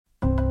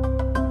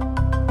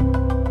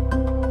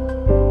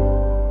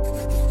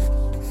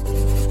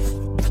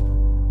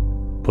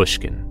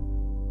Pushkin.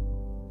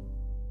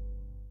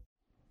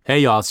 Hey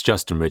y'all, it's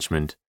Justin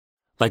Richmond.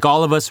 Like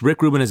all of us,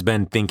 Rick Rubin has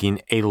been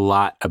thinking a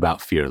lot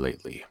about fear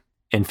lately.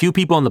 And few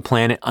people on the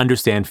planet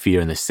understand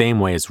fear in the same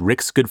way as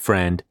Rick's good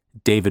friend,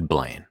 David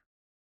Blaine.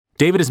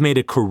 David has made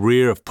a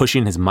career of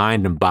pushing his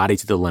mind and body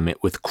to the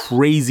limit with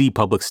crazy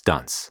public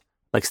stunts,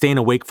 like staying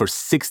awake for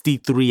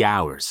 63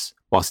 hours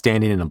while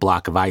standing in a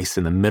block of ice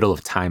in the middle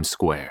of Times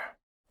Square,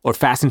 or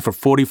fasting for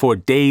 44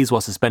 days while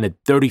suspended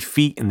 30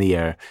 feet in the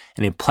air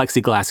in a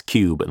plexiglass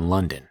cube in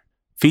London.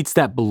 Feats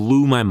that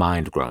blew my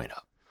mind growing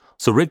up.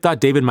 So Rick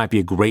thought David might be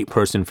a great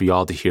person for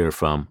y'all to hear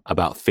from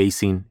about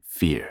facing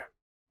fear.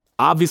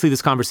 Obviously,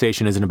 this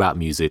conversation isn't about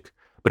music,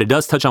 but it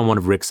does touch on one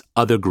of Rick's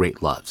other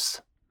great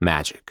loves,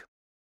 magic.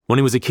 When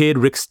he was a kid,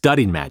 Rick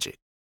studied magic,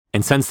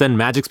 and since then,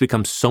 magic's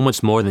become so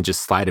much more than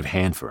just sleight of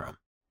hand for him.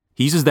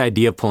 He uses the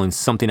idea of pulling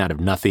something out of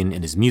nothing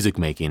in his music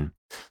making,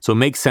 so it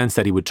makes sense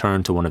that he would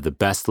turn to one of the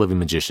best living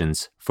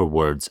magicians for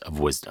words of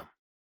wisdom.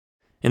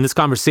 In this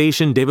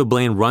conversation, David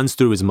Blaine runs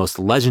through his most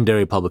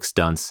legendary public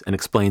stunts and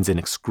explains in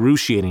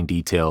excruciating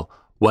detail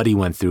what he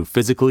went through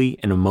physically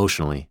and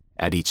emotionally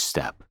at each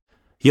step.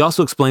 He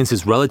also explains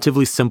his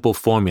relatively simple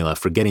formula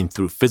for getting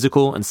through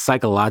physical and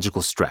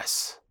psychological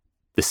stress.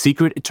 The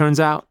secret, it turns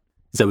out,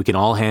 is that we can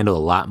all handle a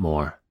lot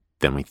more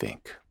than we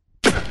think.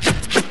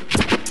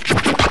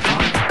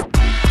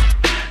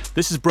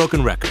 This is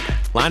Broken Record,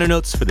 liner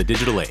notes for the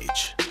digital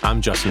age.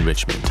 I'm Justin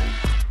Richmond.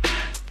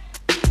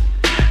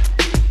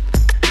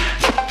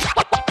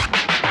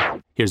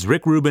 Here's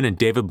Rick Rubin and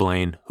David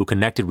Blaine, who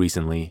connected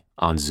recently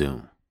on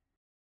Zoom.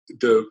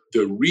 The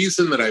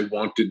reason that I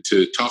wanted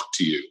to talk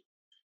to you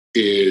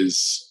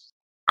is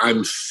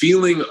I'm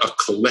feeling a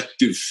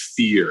collective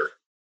fear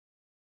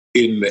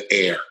in the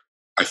air.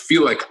 I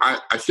feel like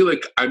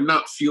I'm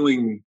not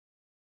feeling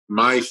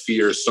my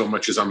fear so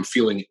much as I'm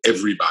feeling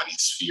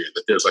everybody's fear,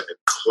 that there's like a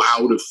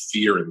cloud of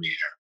fear in the air.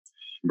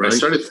 Right. I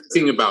started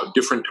thinking about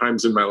different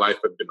times in my life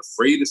I've been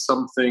afraid of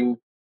something,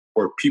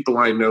 or people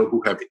I know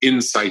who have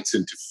insights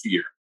into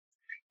fear.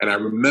 And I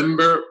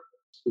remember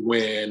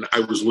when I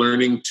was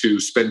learning to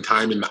spend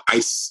time in an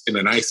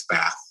ice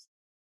bath,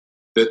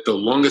 that the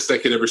longest I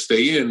could ever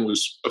stay in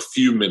was a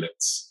few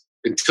minutes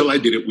until I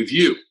did it with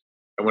you.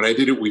 And when I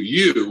did it with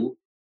you,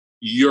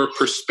 your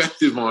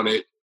perspective on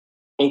it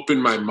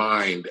opened my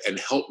mind and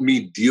helped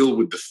me deal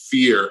with the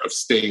fear of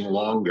staying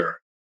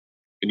longer.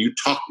 And you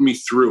talked me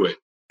through it.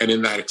 And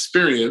in that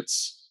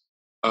experience,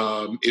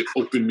 it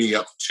opened me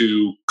up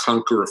to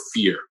conquer a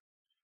fear.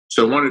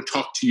 So I want to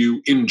talk to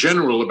you in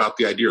general about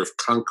the idea of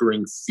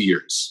conquering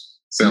fears.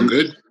 Sound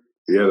good?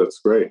 Yeah, that's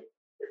great.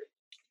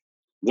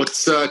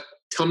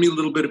 Tell me a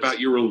little bit about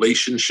your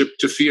relationship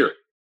to fear.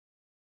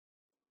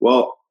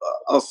 Well,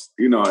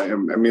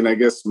 I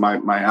guess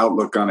my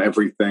outlook on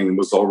everything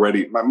was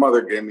already, my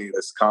mother gave me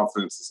this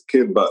confidence as a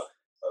kid, but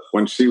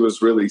when she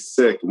was really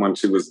sick, when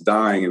she was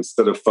dying,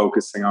 instead of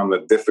focusing on the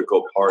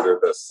difficult part or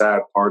the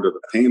sad part or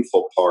the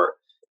painful part,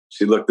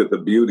 she looked at the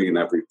beauty in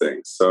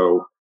everything.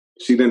 So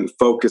she didn't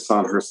focus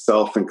on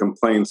herself and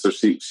complain. So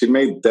she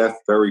made death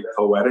very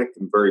poetic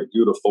and very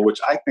beautiful, which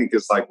I think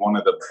is like one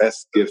of the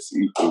best gifts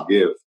you can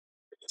give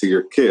to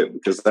your kid,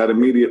 because that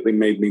immediately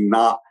made me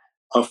not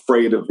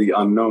afraid of the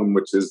unknown,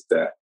 which is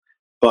death.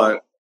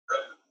 But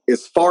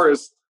as far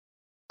as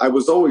I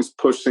was always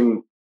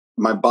pushing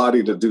my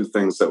body to do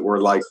things that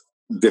were like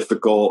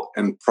difficult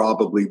and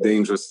probably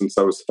dangerous since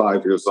I was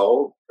 5 years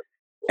old.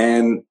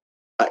 And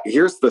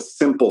here's the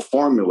simple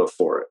formula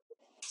for it.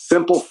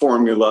 Simple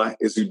formula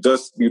is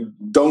you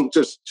don't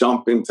just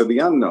jump into the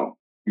unknown.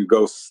 You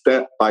go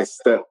step by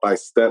step by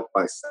step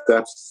by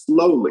step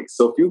slowly.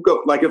 So if you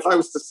go, like if I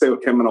was to say,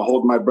 okay, I'm going to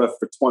hold my breath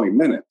for 20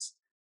 minutes,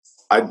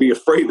 I'd be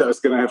afraid that I was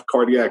going to have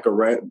cardiac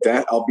arrest,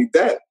 I'll be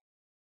dead.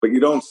 But you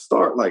don't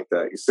start like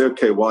that. You say,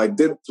 okay, well, I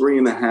did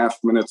 3.5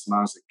 minutes when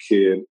I was a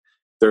kid.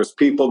 There's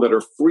people that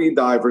are free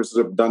divers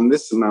that have done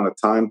this amount of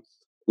time.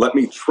 Let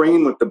me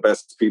train with the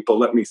best people.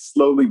 Let me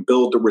slowly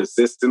build a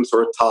resistance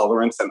or a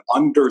tolerance and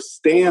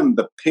understand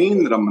the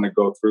pain that I'm going to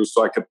go through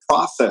so I could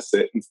process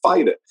it and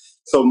fight it.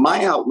 So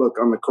my outlook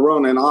on the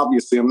corona, and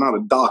obviously I'm not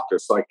a doctor,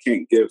 so I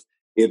can't give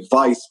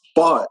advice,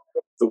 but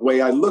the way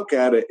I look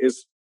at it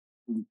is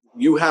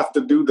you have to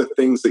do the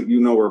things that you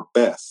know are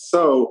best.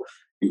 So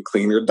you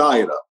clean your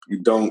diet up. You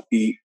don't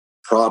eat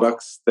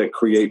products that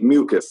create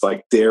mucus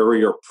like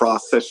dairy or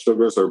processed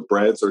sugars or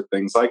breads or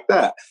things like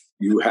that.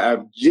 You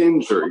have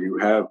ginger, you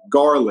have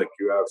garlic,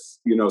 you have,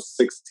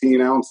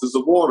 16 ounces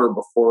of water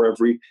before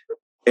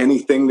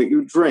anything that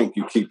you drink.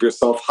 You keep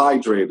yourself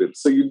hydrated.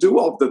 So you do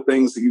all the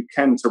things that you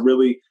can to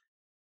really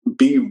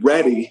be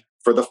ready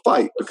for the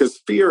fight.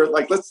 Because fear,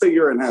 like let's say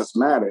you're an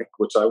asthmatic,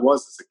 which I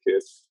was as a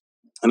kid,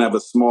 and have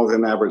a smaller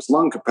than average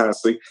lung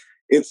capacity,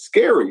 it's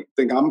scary.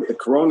 Think the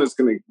corona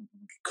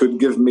could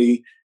give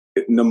me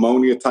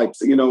pneumonia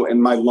types,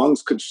 and my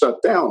lungs could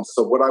shut down.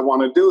 So what I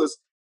want to do is,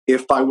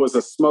 if I was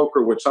a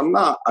smoker, which I'm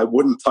not, I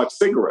wouldn't touch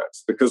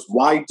cigarettes, because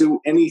why do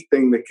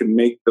anything that can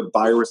make the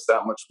virus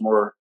that much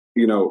more,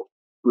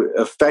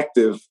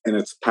 effective in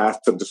its path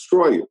to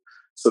destroy you?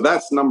 So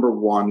that's number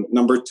one.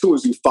 Number two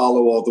is you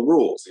follow all the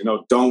rules.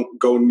 Don't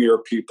go near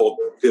people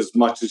as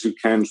much as you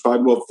can. Try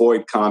to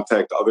avoid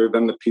contact other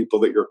than the people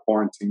that you're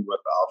quarantined with,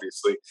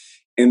 obviously.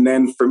 And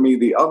then for me,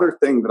 the other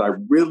thing that I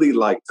really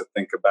like to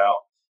think about,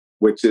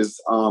 which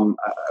is, I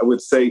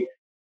would say,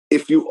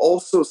 if you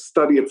also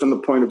study it from the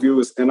point of view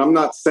is, and I'm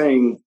not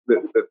saying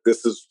that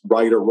this is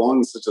right or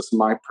wrong, this is just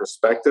my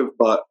perspective,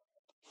 but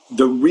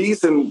the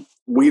reason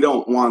we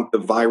don't want the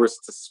virus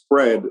to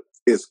spread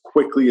as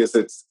quickly as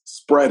it's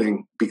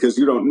spreading, because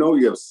you don't know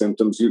you have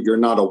symptoms, you're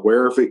not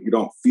aware of it, you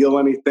don't feel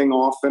anything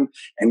often,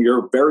 and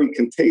you're very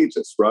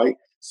contagious, right?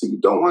 So you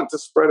don't want it to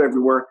spread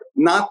everywhere.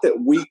 Not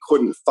that we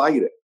couldn't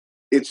fight it.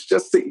 It's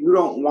just that you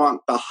don't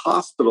want the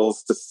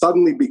hospitals to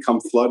suddenly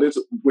become flooded,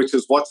 which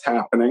is what's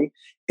happening.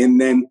 And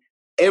then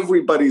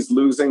everybody's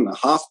losing the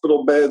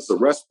hospital beds, the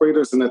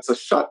respirators, and it's a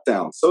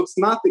shutdown. So it's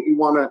not that you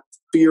want to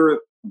fear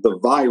the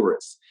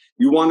virus.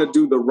 You want to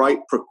do the right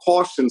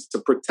precautions to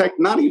protect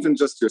not even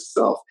just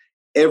yourself,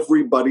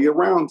 everybody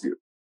around you.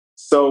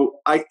 So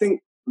I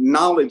think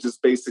knowledge is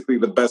basically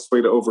the best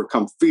way to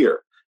overcome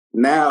fear.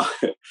 Now,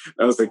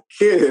 as a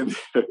kid,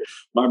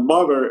 my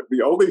mother,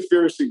 the only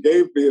fear she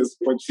gave me is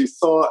when she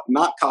saw,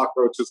 not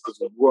cockroaches because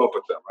we grew up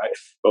with them, right?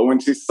 But when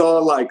she saw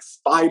like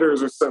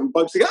spiders or certain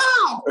bugs, she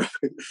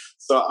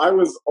So I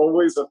was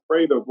always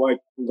afraid of like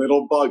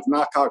little bugs,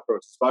 not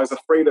cockroaches, but I was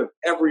afraid of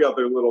every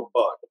other little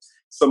bug.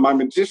 So my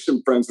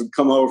magician friends would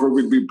come over,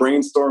 we'd be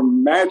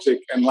brainstorming magic,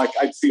 and like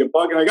I'd see a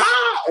bug and I'd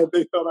and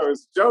they thought I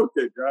was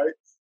joking, right?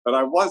 But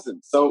I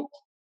wasn't. So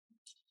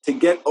to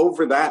get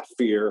over that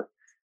fear,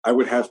 I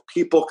would have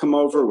people come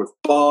over with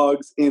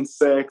bugs,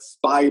 insects,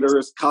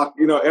 spiders,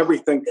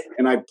 everything,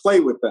 and I'd play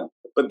with them.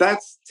 But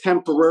that's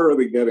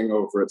temporarily getting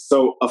over it.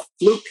 So a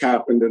fluke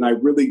happened, and I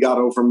really got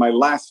over my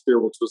last fear,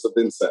 which was of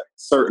insects,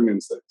 certain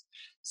insects.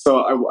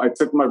 So I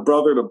took my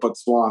brother to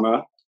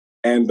Botswana,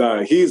 and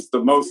he's the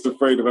most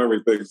afraid of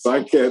everything. So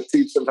I can't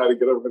teach him how to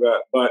get over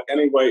that. But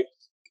anyway,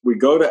 we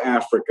go to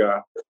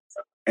Africa,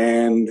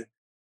 and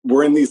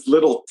we're in these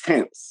little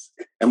tents,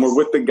 and we're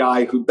with the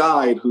guy who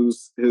died,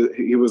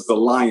 he was the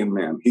lion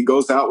man. He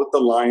goes out with the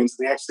lions,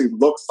 and he actually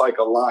looks like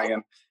a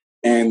lion,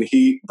 and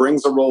he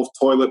brings a roll of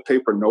toilet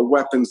paper, no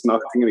weapons,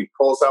 nothing, and he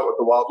crawls out with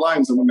the wild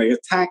lions, and when they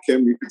attack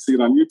him, you can see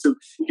it on YouTube,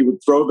 he would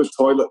throw the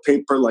toilet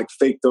paper like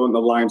fake dough, and the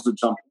lions would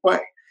jump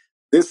away.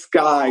 This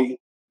guy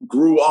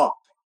grew up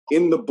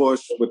in the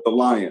bush with the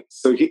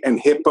lions, and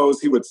hippos,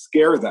 he would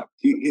scare them.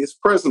 His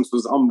presence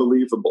was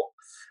unbelievable.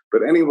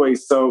 But anyway,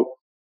 so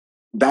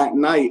that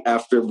night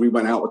after we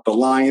went out with the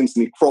lions,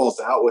 and he crawls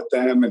out with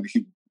them and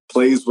he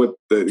plays with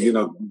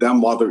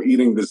them while they're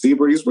eating the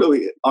zebra. He's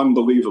really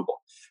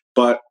unbelievable.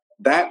 But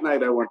that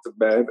night I went to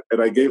bed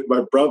and I gave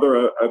my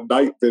brother a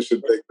night vision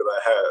thing that I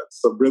had,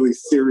 some really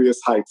serious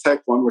high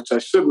tech one, which I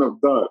shouldn't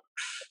have done.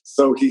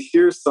 So he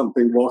hears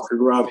something walking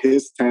around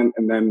his tent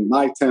and then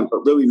my tent,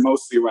 but really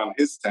mostly around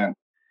his tent.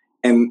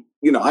 And,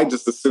 I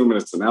just assume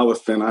it's an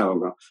elephant. I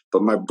don't know.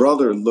 But my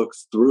brother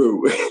looks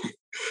through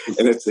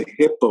and it's a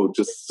hippo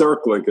just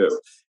circling him.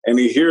 And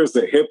he hears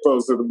that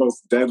hippos are the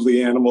most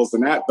deadly animals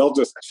and that they'll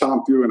just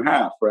chomp you in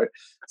half, right?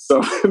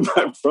 So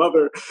my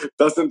brother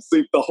doesn't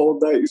sleep the whole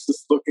day. He's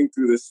just looking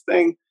through this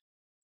thing.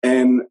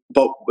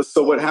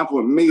 So what happened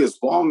with me is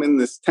while I'm in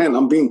this tent,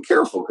 I'm being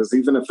careful because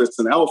even if it's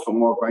an elephant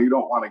walk by, you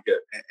don't want to get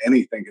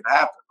anything can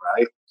happen,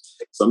 right?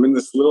 So I'm in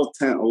this little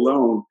tent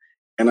alone.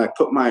 And I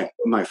put my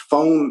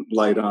phone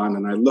light on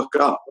and I look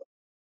up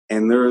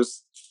and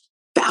there's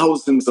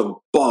thousands of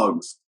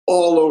bugs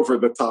all over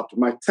the top of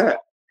my tent.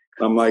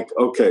 And I'm like,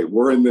 okay,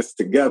 we're in this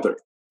together.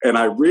 And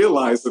I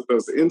realized that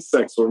those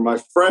insects were my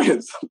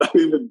friends. I'm not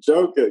even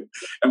joking.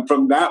 And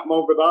from that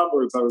moment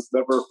onwards, I was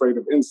never afraid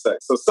of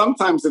insects. So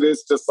sometimes it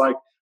is just like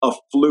a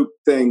fluke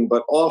thing,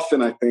 but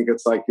often I think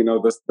it's like,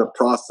 the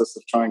process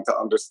of trying to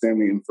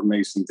understand the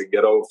information to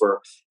get over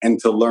and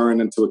to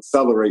learn and to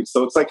accelerate.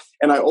 So it's like,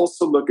 and I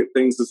also look at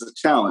things as a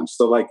challenge.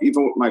 So like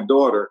even with my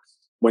daughter,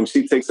 when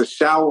she takes a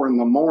shower in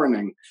the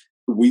morning,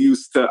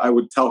 I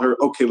would tell her,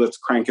 okay, let's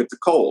crank it to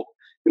cold.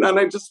 And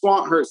I just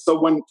want her. So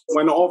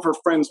when all of her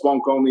friends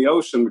won't go in the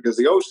ocean because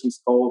the ocean's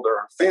cold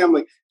or her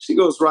family, she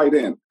goes right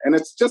in. And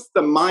it's just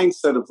the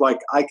mindset of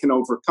like, I can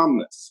overcome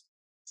this.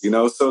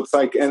 So it's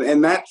like,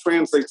 and that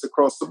translates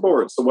across the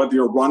board. So whether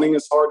you're running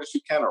as hard as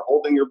you can or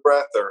holding your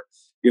breath or,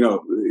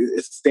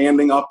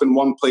 standing up in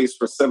one place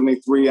for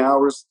 73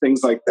 hours,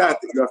 things like that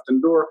you have to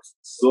endure,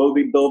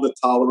 slowly build a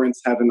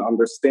tolerance, have an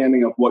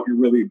understanding of what you're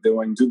really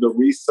doing, do the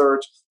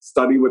research,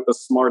 study with the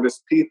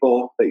smartest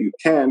people that you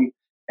can.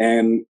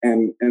 And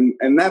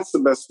that's the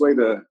best way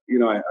to,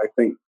 I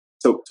think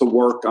to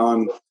work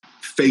on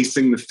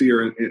facing the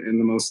fear in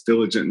the most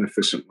diligent and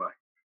efficient way.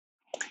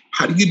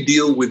 How do you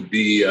deal with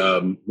the,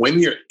 when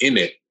you're in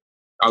it?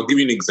 I'll give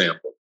you an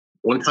example.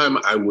 One time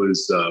I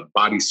was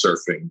body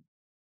surfing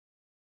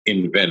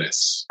in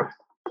Venice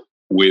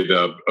with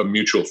a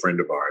mutual friend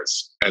of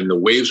ours, and the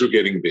waves were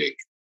getting big.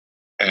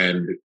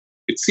 And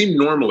it seemed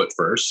normal at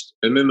first,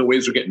 and then the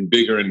waves were getting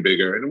bigger and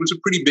bigger. And it was a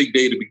pretty big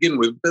day to begin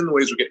with, but then the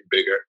waves were getting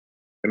bigger.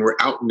 and we're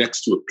out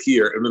next to a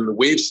pier, and then the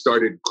waves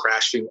started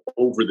crashing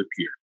over the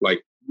pier,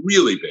 like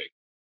really big.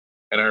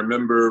 And I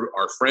remember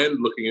our friend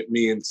looking at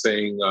me and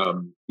saying,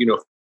 if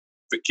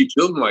it keeps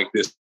building like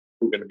this,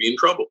 we're going to be in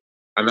trouble.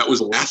 And that was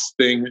the last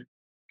thing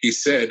he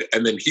said.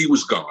 And then he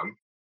was gone.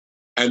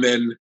 And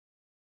then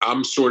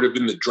I'm sort of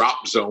in the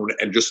drop zone,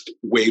 and just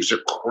waves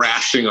are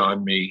crashing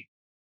on me,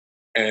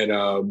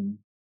 and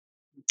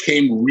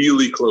came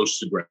really close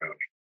to ground.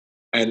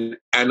 And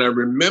I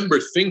remember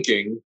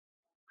thinking,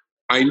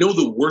 I know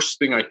the worst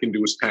thing I can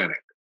do is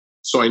panic.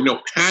 So I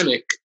know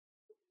panic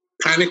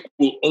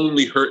will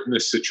only hurt in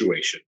this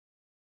situation.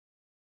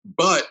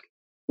 But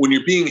when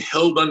you're being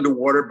held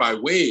underwater by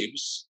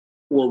waves,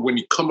 or when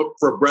you come up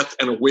for a breath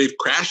and a wave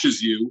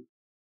crashes you,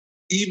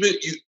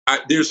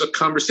 there's a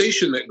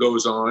conversation that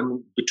goes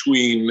on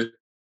between,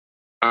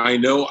 I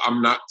know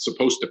I'm not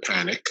supposed to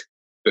panic,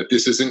 that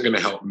this isn't going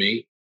to help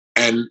me,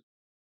 and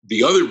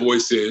the other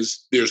voice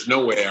is, there's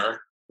no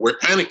air, we're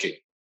panicking.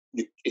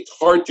 It's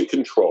hard to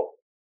control.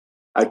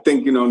 I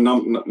think,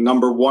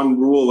 number one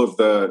rule of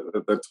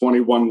the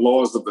 21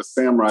 laws of the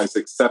samurai is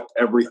accept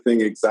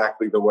everything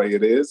exactly the way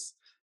it is.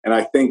 And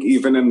I think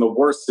even in the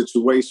worst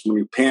situation,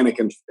 when you panic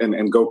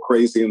and go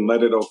crazy and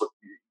let it over,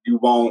 you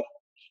won't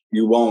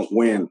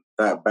win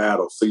that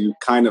battle. So you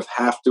kind of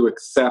have to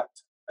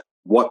accept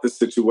what the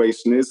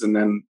situation is, and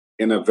then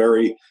in a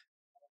very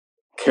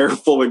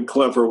careful and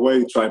clever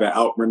way, try to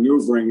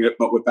outmaneuvering it,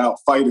 but without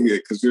fighting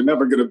it, because you're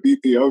never going to beat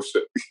the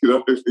ocean. You know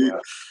what I mean? Yeah.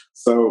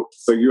 So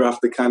you have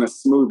to kind of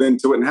smooth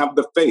into it and have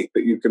the faith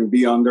that you can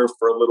be under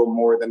for a little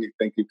more than you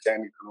think you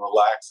can. You can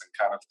relax and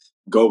kind of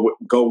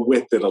go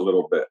with it a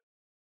little bit,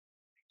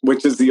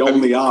 which is the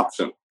only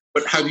option.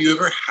 But have you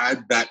ever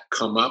had that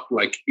come up,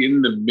 like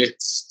in the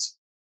midst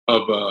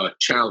of a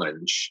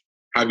challenge?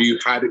 Have you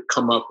had it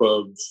come up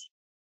of,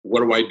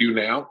 what do I do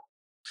now?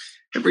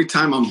 Every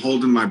time I'm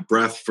holding my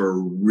breath for a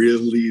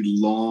really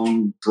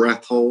long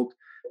breath hold,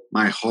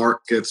 my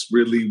heart gets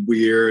really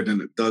weird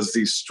and it does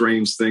these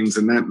strange things,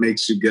 and that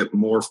makes you get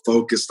more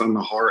focused on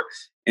the heart,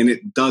 and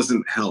it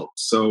doesn't help.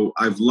 So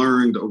I've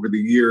learned over the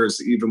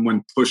years, even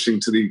when pushing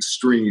to the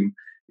extreme,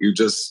 you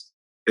just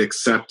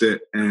accept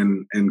it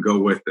and go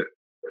with it.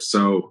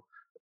 So,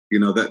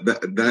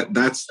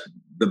 that's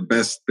the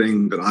best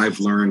thing that I've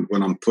learned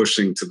when I'm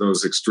pushing to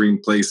those extreme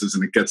places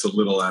and it gets a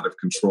little out of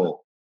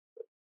control.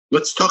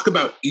 Let's talk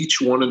about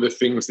each one of the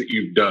things that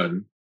you've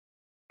done.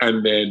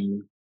 And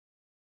then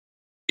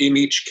in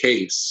each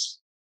case,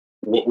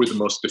 what were the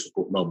most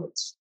difficult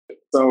moments?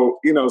 So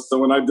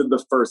when I did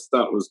the first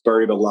stunt, it was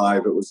Buried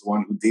Alive. It was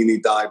one Houdini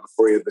died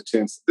before he had the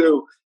chance to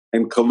do.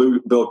 And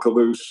Bill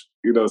Kalush,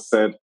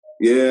 said,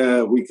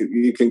 yeah,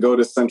 you can go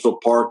to Central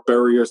Park,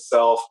 bury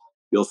yourself.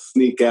 You'll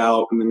sneak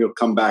out and then you'll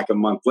come back a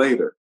month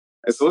later.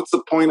 I said, what's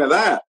the point of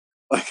that?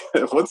 Like,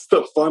 what's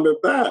the fun of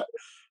that?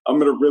 I'm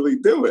going to really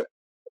do it.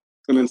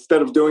 And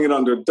instead of doing it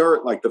under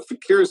dirt, like the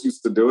fakirs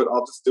used to do it,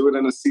 I'll just do it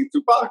in a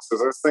see-through box.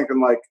 Because I was thinking,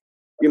 like,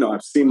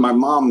 I've seen my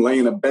mom lay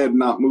in a bed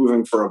not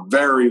moving for a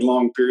very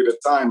long period of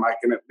time. I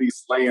can at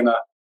least lay in a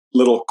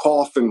little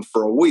coffin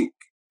for a week.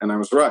 And I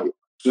was right.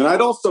 And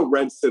I'd also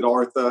read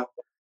Siddhartha.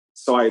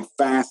 So I had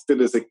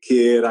fasted as a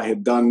kid. I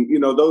had done,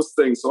 those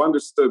things. So I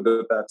understood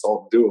that that's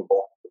all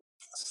doable.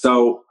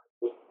 So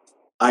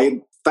I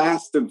had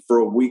fasted for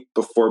a week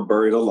before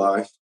Buried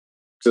Alive,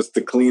 just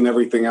to clean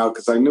everything out,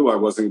 because I knew I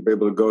wasn't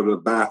able to go to the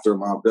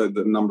bathroom. I'll be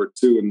the number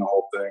 2 in the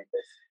whole thing.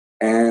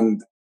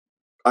 And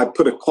I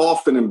put a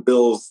coffin in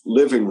Bill's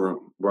living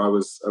room, where I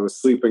was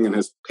sleeping in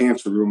his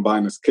pantry room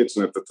behind his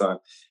kitchen at the time.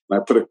 And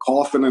I put a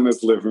coffin in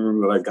his living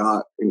room that I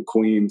got in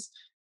Queens.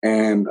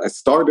 And I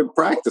started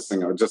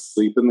practicing. I would just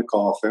sleep in the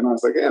coffin. I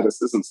was like, yeah,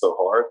 this isn't so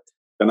hard.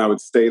 Then I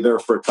would stay there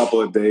for a couple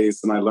of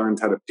days, and I learned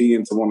how to pee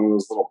into one of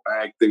those little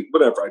bag things,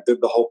 whatever. I did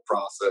the whole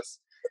process.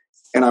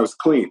 And I was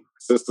clean.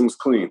 System's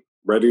clean.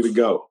 Ready to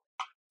go.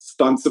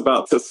 Stunts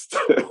about to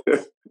start.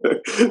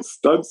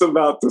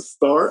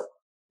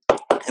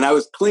 And I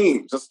was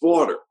clean, just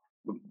water.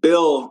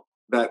 Bill,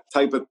 that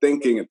type of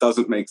thinking, it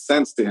doesn't make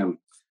sense to him.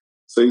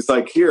 So he's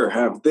like, here,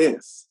 have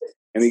this.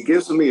 And he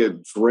gives me a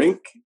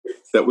drink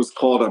that was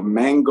called a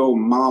Mango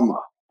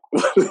Mama.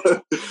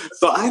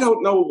 So I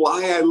don't know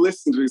why I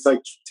listened to it. He's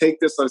like, take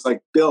this. I was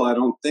like, Bill, I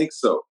don't think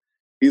so.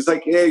 He's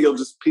like, yeah, you'll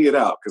just pee it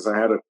out, because I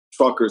had a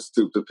trucker's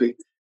tube to pee.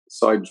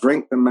 So I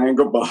drink the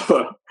Mango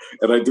Mama,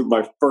 and I do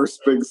my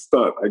first big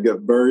stunt. I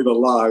get buried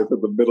alive in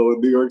the middle of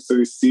New York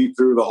City, see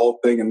through the whole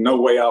thing, and no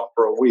way out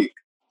for a week.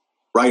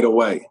 Right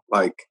away,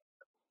 like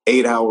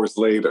 8 hours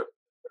later,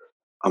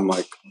 I'm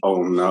like,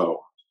 oh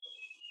no.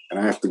 And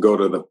I have to go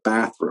to the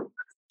bathroom,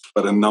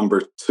 but a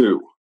number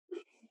 2.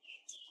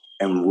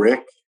 And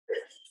Rick,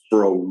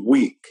 for a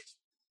week,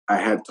 I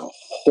had to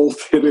hold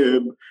it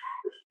in.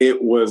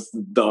 It was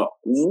the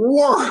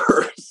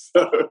worst.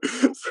 anyway,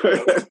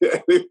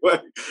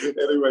 but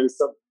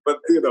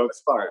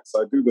it's fine.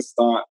 So I do the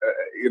stunt,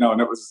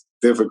 and it was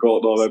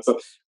difficult and all that stuff.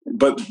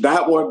 But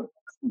that one,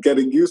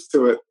 getting used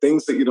to it,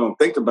 things that you don't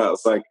think about,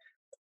 it's like,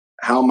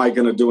 how am I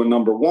going to do a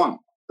number 1?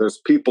 There's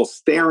people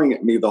staring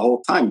at me the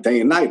whole time,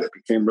 day and night. It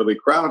became really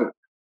crowded.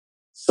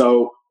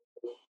 So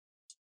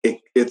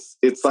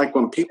it's like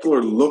when people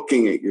are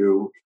looking at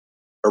you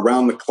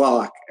around the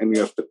clock and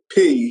you have to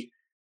pee,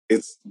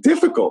 it's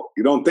difficult.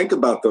 You don't think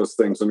about those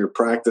things when you're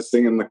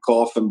practicing in the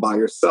coffin by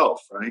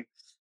yourself, right?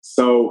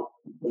 So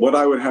what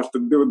I would have to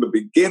do in the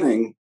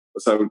beginning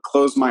was I would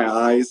close my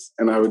eyes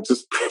and I would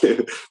just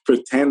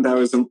pretend I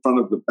was in front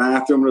of the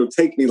bathroom. It would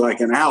take me like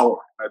an hour.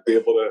 I'd be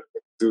able to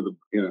do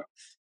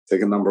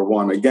take a number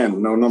one.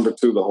 Again, no number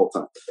two the whole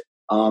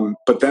time.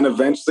 But then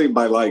eventually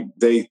by like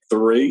day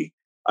 3,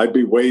 I'd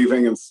be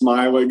waving and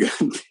smiling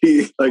and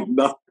be like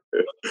nothing.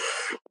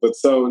 But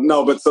so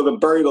the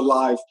buried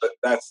alive,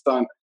 that's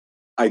done.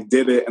 I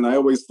did it, and I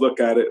always look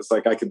at it as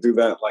like I could do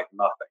that like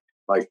nothing,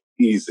 like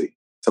easy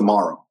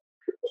tomorrow.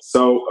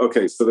 So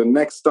so the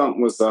next stunt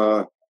was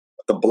the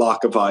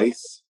block of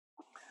ice.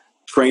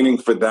 Training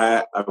for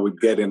that, I would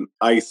get in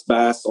ice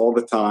baths all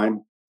the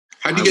time.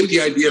 How did you get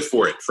the idea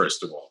for it,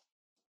 first of all?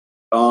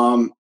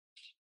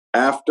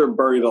 After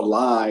Buried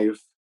Alive,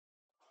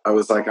 I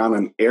was like on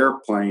an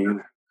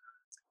airplane,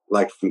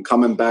 like from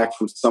coming back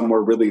from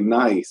somewhere really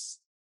nice.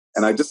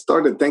 And I just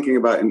started thinking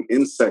about an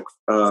insect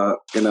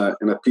in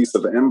a piece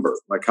of ember,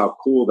 like how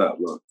cool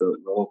that looked, the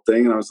whole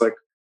thing. And I was like,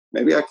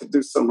 maybe I could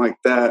do something like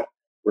that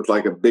with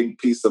like a big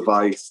piece of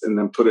ice and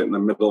then put it in the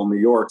middle of New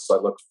York so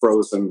I looked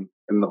frozen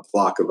in the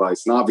block of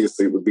ice. And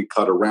obviously it would be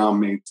cut around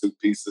me, 2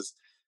 pieces.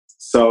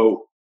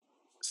 So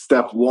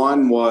step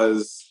 1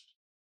 was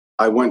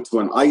I went to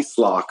an ice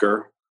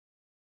locker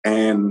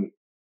and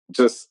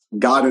just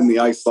got in the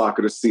ice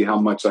locker to see how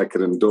much I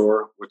could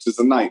endure, which is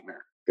a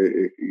nightmare.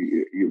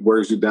 It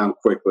wears you down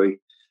quickly.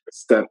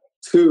 Step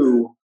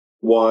 2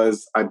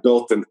 was I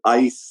built an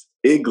ice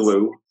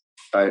igloo.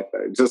 I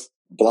just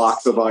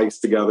blocks of ice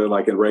together,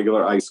 like a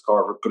regular ice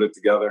carver, put it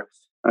together.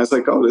 And I was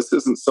like, oh, this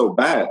isn't so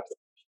bad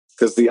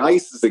because the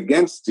ice is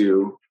against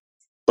you,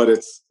 but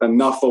it's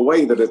enough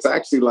away that it's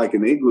actually like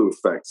an igloo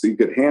effect, so you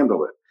could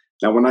handle it.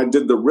 Now, when I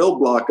did the real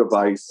block of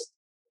ice,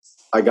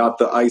 I got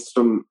the ice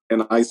from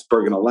an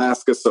iceberg in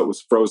Alaska, so it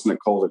was frozen at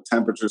colder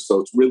temperatures, so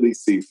it's really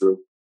see-through.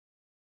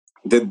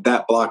 Did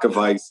that block of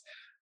ice.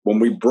 When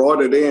we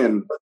brought it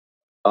in,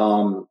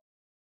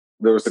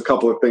 there was a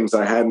couple of things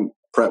I hadn't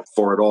prepped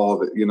for at all,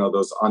 that,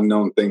 those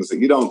unknown things that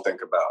you don't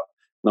think about.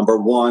 Number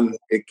 1,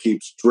 it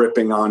keeps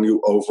dripping on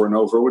you over and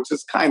over, which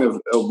is kind of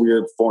a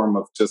weird form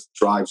of just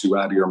drives you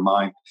out of your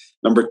mind.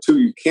 Number 2,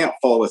 you can't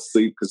fall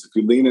asleep because if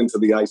you lean into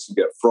the ice, you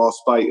get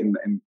frostbite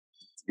and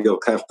you'll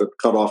have to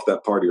cut off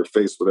that part of your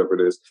face, whatever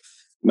it is.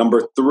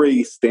 Number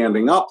 3,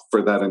 standing up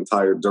for that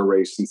entire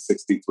duration,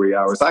 63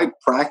 hours. I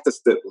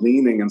practiced it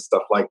leaning and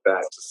stuff like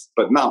that,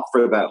 but not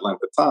for that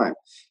length of time.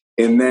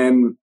 And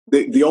then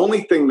the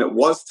only thing that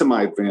was to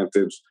my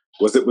advantage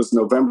was it was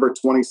November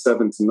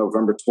 27th to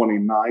November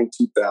 29,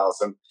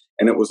 2000,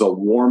 and it was a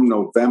warm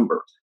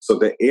November. So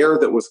the air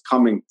that was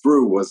coming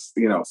through was,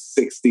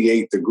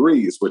 68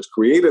 degrees, which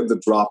created the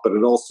drop, but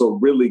it also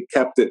really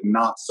kept it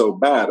not so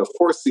bad. Of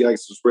course, the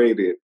ice was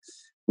radiated.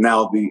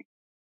 Now, the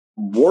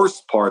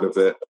worst part of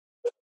it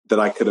that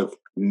I could have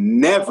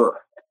never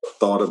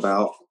thought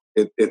about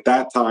at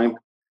that time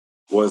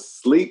was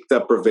sleep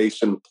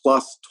deprivation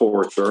plus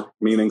torture,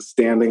 meaning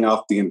standing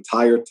up the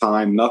entire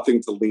time,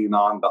 nothing to lean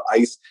on, the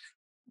ice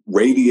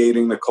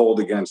radiating the cold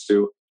against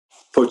you,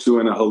 put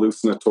you in a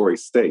hallucinatory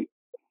state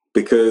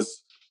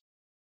because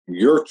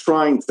you're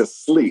trying to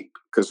sleep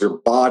because your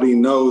body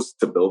knows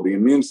to build the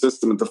immune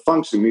system and to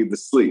function, you need to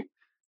sleep.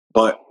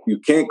 But you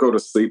can't go to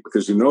sleep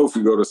because if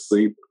you go to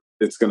sleep,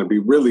 it's going to be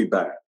really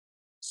bad.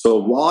 So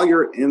while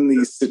you're in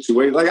these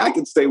situations, like I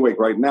could stay awake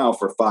right now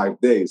for 5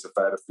 days if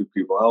I had a few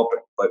people helping.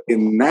 But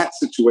in that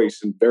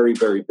situation, very,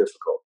 very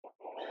difficult.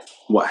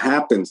 What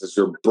happens is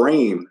your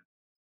brain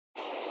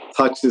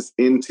touches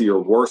into your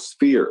worst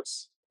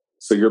fears.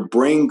 So your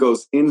brain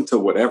goes into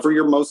whatever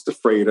you're most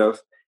afraid of,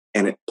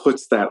 and it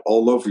puts that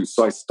all over you.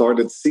 So I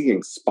started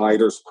seeing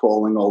spiders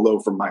crawling all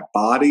over my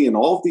body and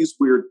all these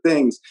weird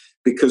things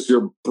because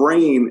your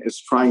brain is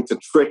trying to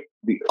trick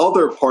the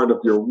other part of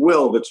your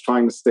will that's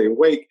trying to stay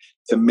awake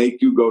to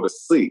make you go to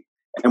sleep.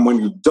 And when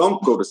you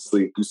don't go to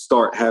sleep, you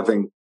start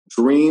having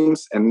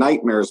dreams and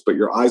nightmares, but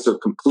your eyes are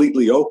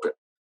completely open.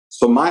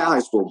 So my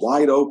eyes were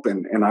wide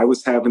open and I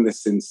was having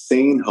this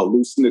insane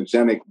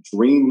hallucinogenic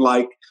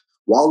dream-like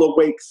while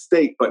awake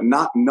state, but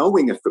not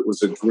knowing if it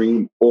was a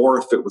dream or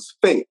if it was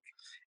fake.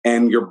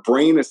 And your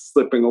brain is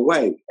slipping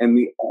away. And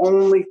the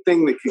only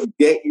thing that could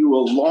get you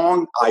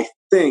along, I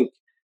think,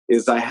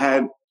 is I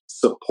had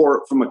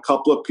support from a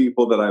couple of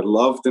people that I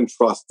loved and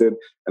trusted.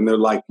 And they're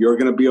like, you're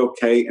going to be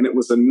okay. And it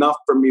was enough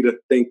for me to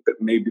think that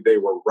maybe they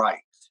were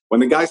right. When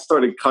the guy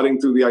started cutting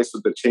through the ice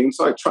with the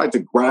chainsaw, I tried to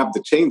grab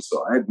the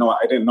chainsaw. I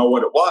didn't know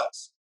what it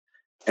was.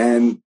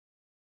 And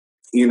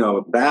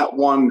that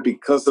one,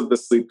 because of the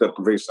sleep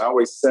deprivation, I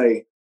always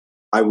say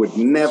I would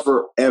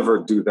never, ever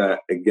do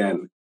that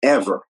again,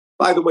 ever.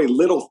 By the way,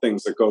 little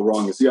things that go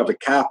wrong is you have a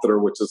catheter,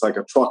 which is like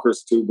a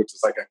trucker's tube, which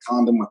is like a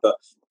condom with a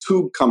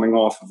tube coming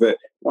off of it.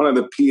 One of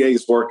the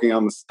PAs working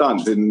on the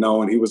stunt didn't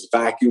know, and he was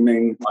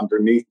vacuuming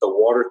underneath the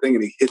water thing,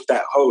 and he hit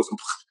that hose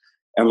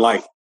and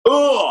like,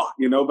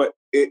 but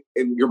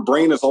and your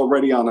brain is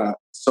already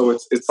so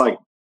it's like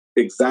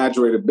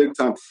exaggerated big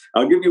time.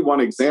 I'll give you one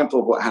example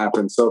of what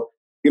happened. So,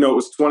 it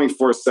was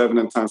 24/7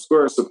 in Times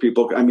Square. So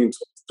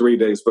 3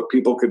 days, but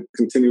people could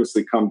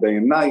continuously come day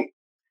and night.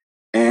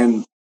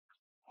 And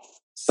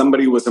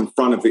somebody was in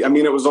front of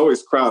it was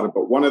always crowded,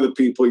 but one of the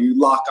people you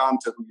lock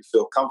onto who you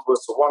feel comfortable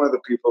with. So one of the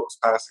people was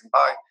passing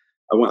by.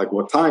 I went like,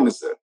 what time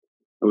is it?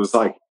 It was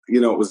like, it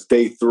was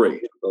day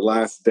 3, the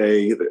last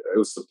day. It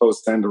was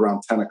supposed to end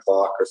around 10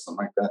 o'clock or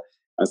something like that.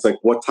 I was like,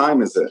 what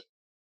time is it?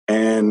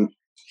 And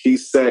he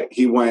said,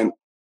 he went,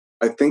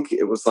 I think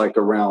it was like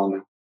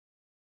around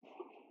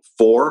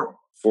 4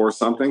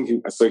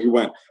 something. So he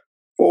went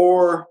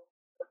 4:05.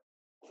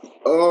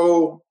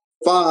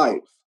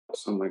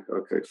 So I'm like,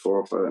 okay,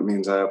 4:05. That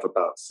means I have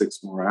about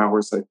 6 more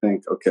hours, I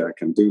think. Okay, I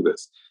can do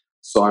this.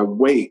 So I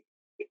wait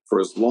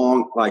for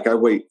I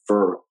wait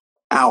for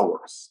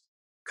hours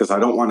because I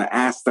don't want to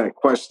ask that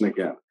question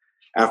again.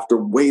 After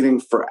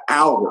waiting for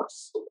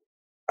hours,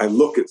 I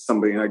look at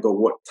somebody and I go,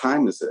 what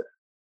time is it?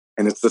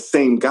 And it's the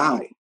same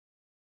guy.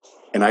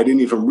 And I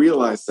didn't even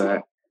realize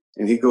that.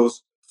 And he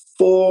goes,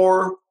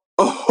 4:06.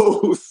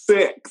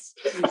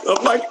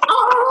 I'm like,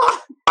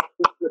 ah!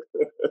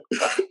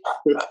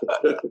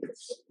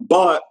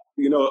 But,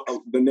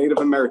 the Native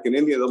American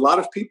Indian, a lot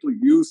of people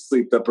use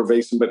sleep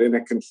deprivation, but in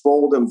a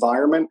controlled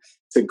environment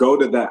to go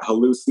to that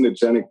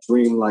hallucinogenic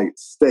dreamlike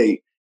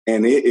state.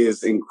 And it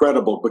is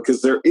incredible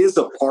because there is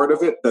a part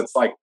of it that's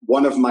like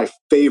one of my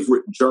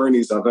favorite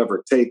journeys I've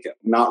ever taken.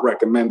 Not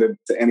recommended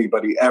to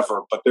anybody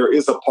ever, but there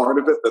is a part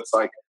of it that's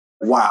like,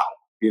 wow,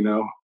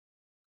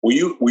 Were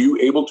you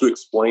able to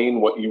explain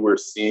what you were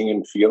seeing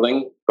and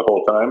feeling the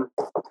whole time?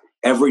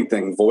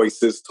 Everything,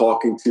 voices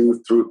talking to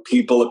you, through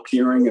people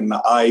appearing in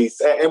the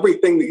ice,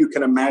 everything that you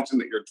can imagine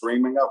that you're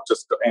dreaming of,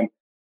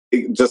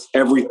 just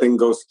everything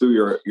goes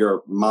through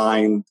your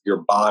mind, your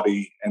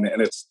body, and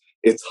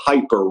it's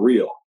hyper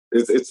real.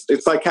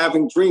 It's like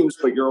having dreams,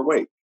 but you're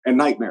awake, and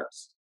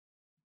nightmares.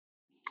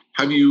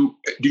 Did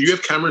you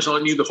have cameras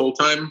on you the whole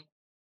time?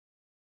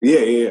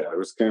 Yeah. There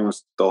was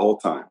cameras the whole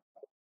time.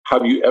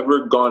 Have you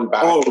ever gone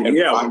back? Oh,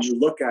 yeah. When you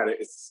look at it,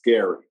 it's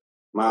scary.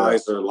 My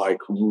eyes are like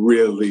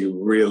really,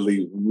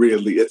 really,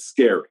 really, it's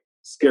scary.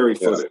 Scary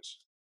footage.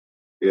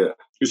 Yeah.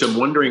 Because I'm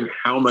wondering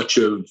how much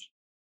of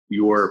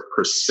your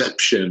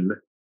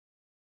perception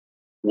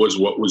was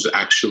what was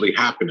actually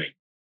happening.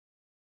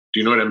 Do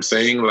you know what I'm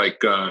saying?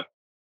 Like, are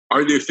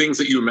there things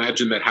that you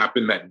imagine that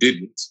happened that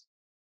didn't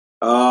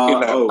in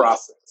that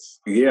process?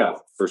 Yeah,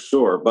 for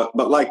sure. But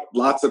like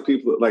lots of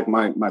people, like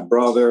my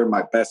brother,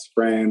 my best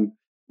friend,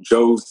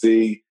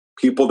 Josie,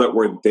 people that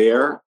were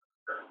there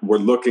were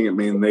looking at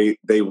me, and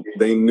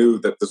they knew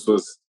that this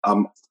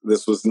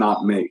was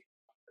not me.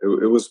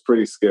 It was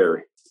pretty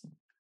scary.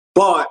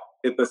 But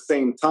at the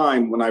same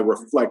time, when I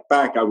reflect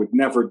back, I would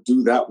never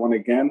do that one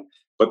again.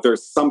 But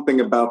there's something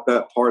about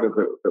that part of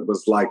it that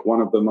was like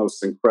one of the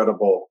most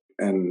incredible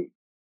and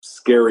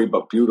scary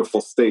but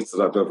beautiful states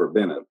that I've ever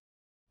been in.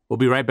 We'll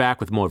be right back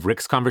with more of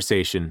Rick's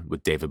conversation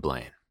with David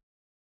Blaine.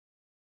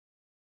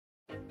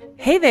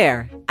 Hey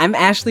there, I'm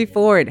Ashley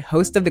Ford,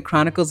 host of the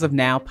Chronicles of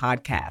Now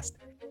podcast.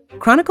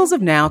 Chronicles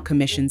of Now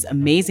commissions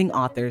amazing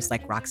authors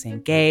like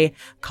Roxane Gay,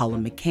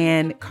 Colin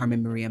McCann,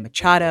 Carmen Maria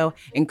Machado,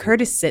 and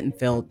Curtis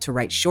Sittenfeld to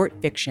write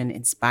short fiction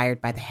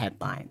inspired by the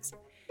headlines.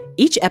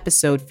 Each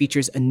episode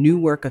features a new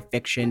work of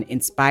fiction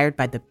inspired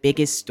by the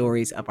biggest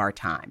stories of our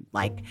time,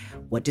 like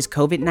what does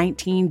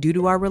COVID-19 do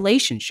to our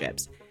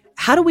relationships?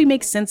 How do we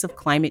make sense of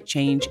climate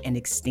change and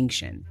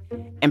extinction?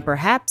 And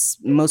perhaps,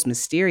 most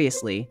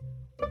mysteriously,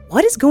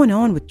 what is going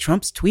on with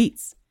Trump's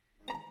tweets?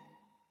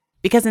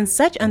 Because in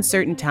such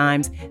uncertain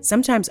times,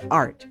 sometimes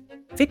art,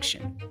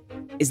 fiction,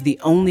 is the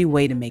only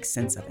way to make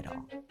sense of it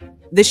all.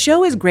 The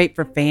show is great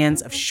for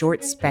fans of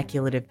short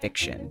speculative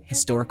fiction,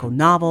 historical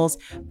novels,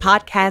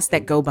 podcasts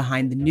that go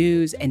behind the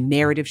news, and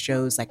narrative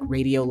shows like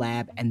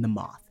Radiolab and The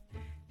Moth.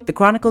 The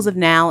Chronicles of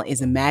Now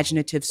is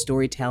imaginative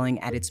storytelling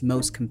at its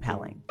most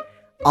compelling.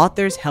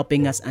 Authors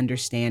helping us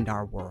understand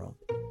our world.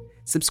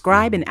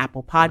 Subscribe in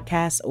Apple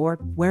Podcasts or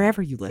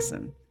wherever you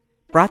listen.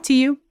 Brought to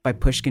you by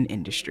Pushkin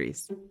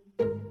Industries.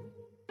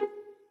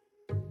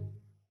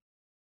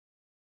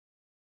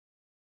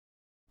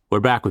 We're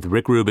back with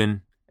Rick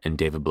Rubin and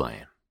David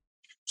Blaine.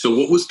 So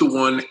what was the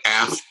one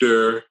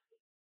after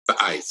the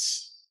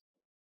ice?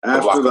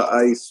 After the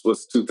ice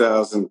was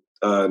 2000.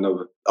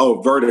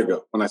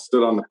 Vertigo, when I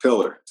stood on the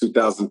pillar,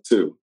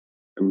 2002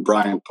 in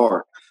Bryant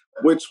Park.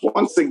 Which,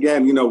 once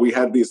again, we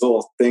had these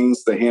little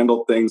things to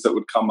handle things that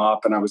would come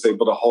up, and I was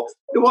able to hold.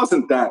 It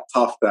wasn't that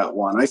tough, that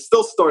one. I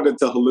still started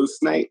to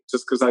hallucinate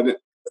just because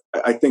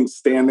I think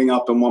standing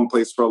up in one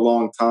place for a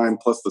long time,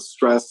 plus the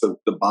stress of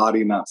the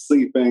body not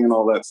sleeping and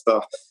all that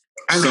stuff.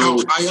 And how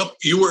high up?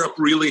 You were up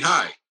really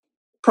high.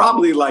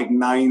 Probably like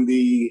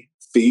 90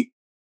 feet.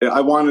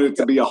 I wanted it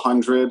to be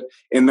 100.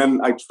 And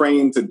then I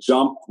trained to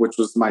jump, which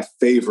was my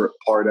favorite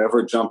part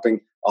ever, jumping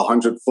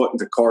 100 foot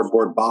into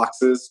cardboard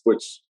boxes,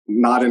 which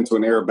not into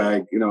an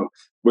airbag,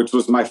 which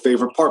was my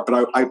favorite part.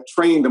 But I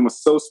trained and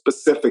was so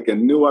specific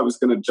and knew I was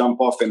going to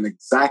jump off and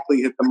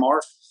exactly hit the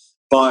mark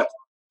But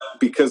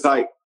because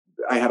I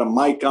had a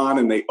mic on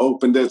and they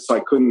opened it, so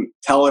I couldn't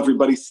tell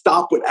everybody,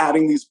 stop with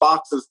adding these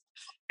boxes.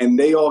 And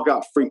they all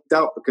got freaked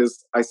out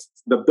because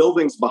the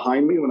buildings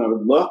behind me, when I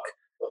would look,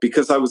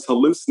 because I was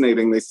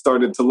hallucinating, they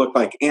started to look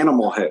like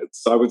animal heads.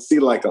 So I would see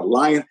like a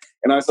lion,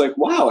 and I was like,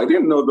 wow, I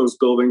didn't know those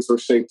buildings were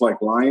shaped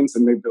like lions.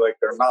 And they'd be like,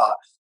 they're not.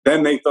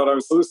 Then they thought I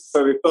was hallucinating,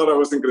 so they thought I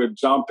wasn't going to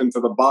jump into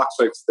the box.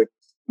 Like, they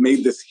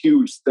made this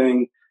huge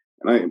thing.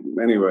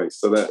 Anyway,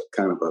 so that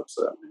kind of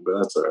upset me, but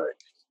that's all right.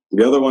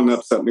 The other one that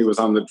upset me was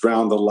on the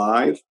Drowned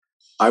Alive.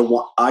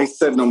 I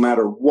said, no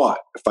matter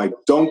what, if I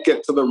don't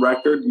get to the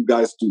record, you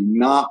guys do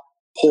not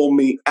pull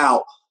me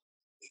out,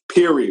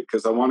 period,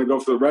 because I want to go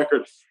for the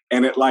record.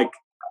 And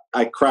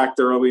I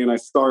cracked early and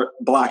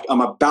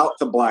I'm about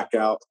to black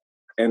out.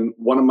 And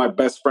one of my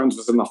best friends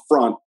was in the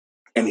front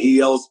and he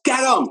yells, get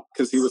him,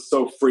 because he was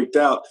so freaked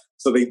out.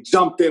 So they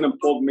jumped in and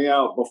pulled me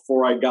out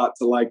before I got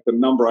to like the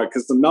number,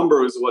 because the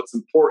number is what's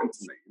important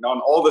to me. You know, in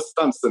all the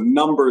stunts, the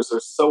numbers are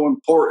so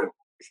important.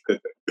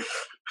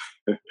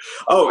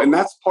 Oh, and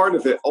that's part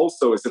of it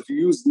also, is if you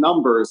use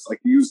numbers, like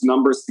you use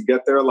numbers to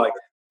get there, like,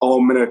 oh,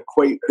 I'm going to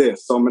equate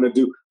this. So I'm going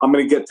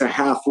to get to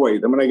halfway.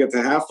 Then when I get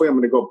to halfway, I'm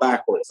going to go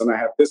backwards. And I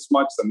have this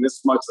much and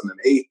this much and an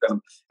eighth.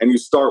 And you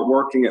start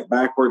working it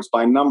backwards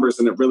by numbers,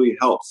 and it really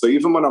helps. So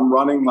even when I'm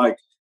running, like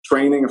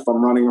training, if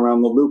I'm running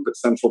around the loop at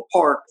Central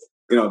Park,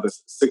 you know, the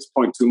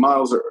 6.2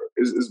 miles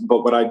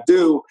but what I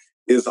do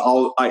is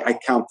I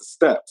count the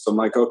steps. I'm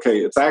like, okay,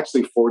 it's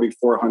actually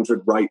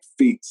 4,400 right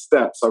feet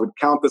steps. So I would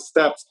count the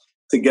steps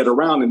to get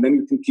around, and then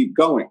you can keep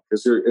going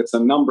because it's a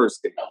numbers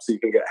game. So you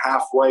can get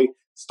halfway,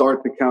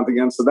 start the count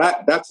again. So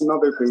that's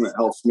another thing that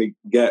helps me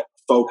get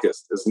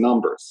focused is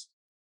numbers.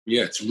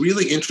 Yeah, it's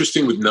really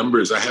interesting with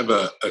numbers. I have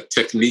a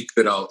technique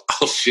that I'll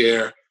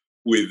share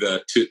with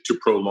to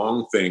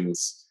prolong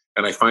things,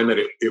 and I find that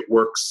it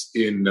works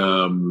in.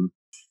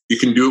 You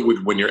can do it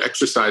with when you're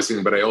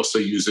exercising, but I also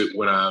use it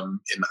when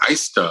I'm in the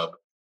ice tub.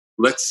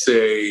 Let's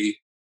say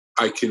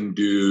I can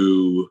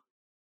do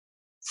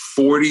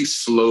 40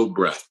 slow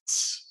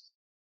breaths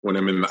when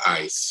I'm in the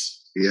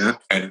ice. Yeah.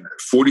 And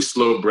 40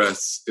 slow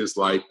breaths is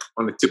like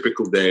on a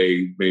typical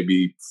day,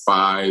 maybe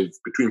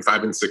between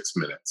 5 and 6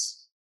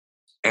 minutes.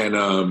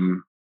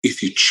 And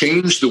if you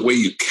change the way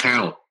you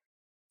count,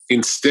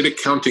 instead of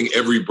counting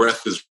every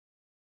breath as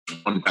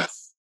one breath,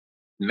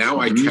 now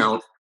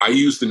I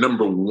use the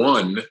number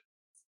 1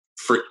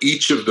 for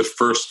each of the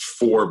first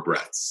 4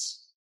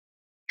 breaths.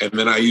 And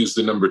then I use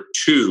the number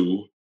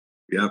 2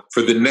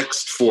 for the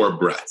next 4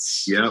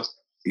 breaths.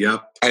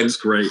 Yep. That's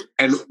great.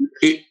 And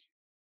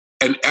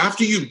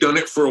after you've done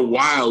it for a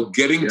while,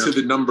 getting to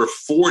the number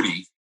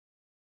 40,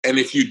 and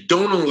if you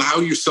don't allow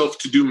yourself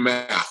to do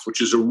math,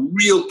 which is a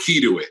real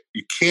key to it,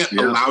 you can't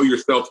allow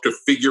yourself to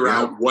figure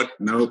out what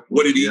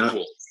it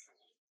equals.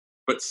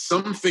 But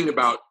something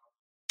about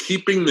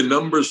keeping the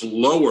numbers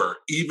lower,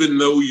 even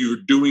though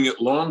you're doing it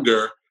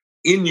longer,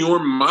 in your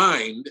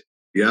mind,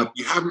 you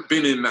haven't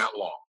been in that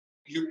long.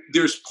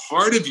 There's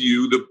part of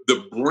you,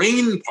 the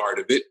brain part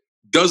of it,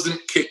 doesn't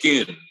kick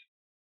in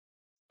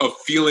of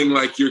feeling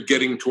like you're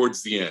getting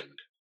towards the end.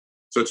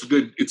 So it's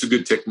a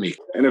good technique.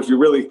 And if you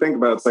really think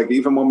about it, it's like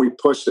even when we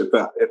push at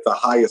the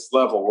highest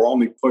level, we're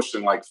only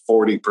pushing like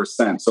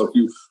 40%. So if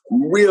you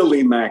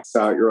really max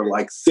out, you're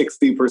like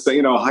 60%,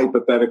 you know,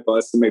 hypothetical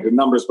estimated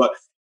numbers, but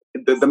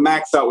the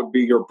max out would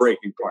be your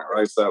breaking point,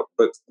 right? So,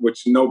 but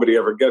which nobody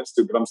ever gets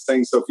to. But I'm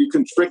saying, so if you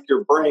can trick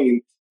your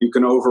brain, you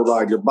can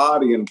override your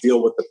body and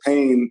deal with the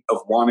pain of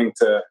wanting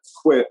to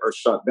quit or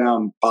shut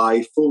down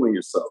by fooling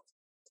yourself.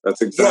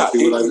 That's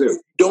exactly what I do.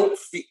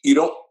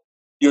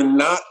 You're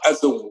not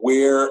as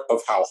aware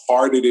of how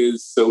hard it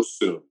is so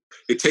soon.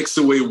 It takes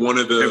away one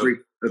of the.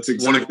 That's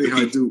exactly how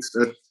I do.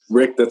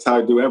 Rick, that's how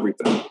I do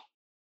everything.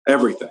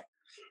 Everything.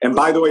 And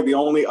by the way, the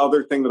only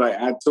other thing that I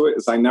add to it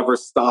is I never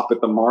stop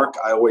at the mark.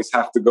 I always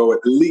have to go at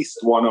least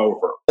 1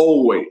 over.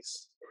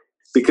 Always.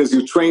 Because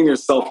you train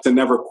yourself to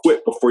never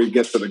quit before you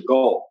get to the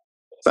goal.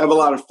 So I have a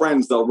lot of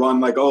friends, they'll run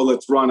like, oh,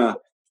 let's run a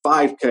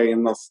 5K,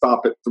 and they'll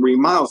stop at 3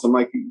 miles. I'm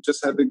like, you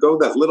just had to go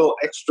that little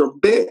extra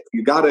bit.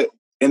 You got it.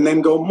 And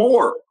then go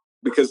more.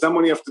 Because then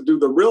when you have to do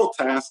the real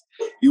task,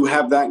 you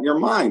have that in your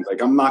mind.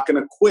 Like, I'm not going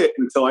to quit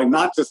until I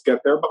not just get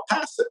there, but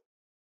pass it.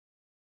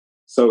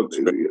 So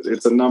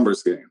it's a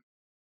numbers game.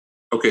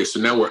 Okay, so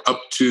now we're up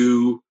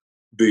to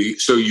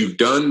so you've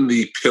done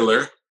the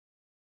pillar,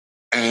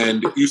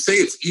 and you say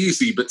it's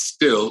easy, but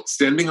still,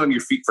 standing on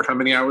your feet for how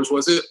many hours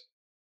was it?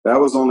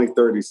 That was only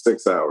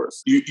 36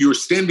 hours. You were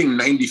standing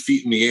 90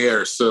 feet in the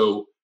air,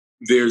 so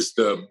there's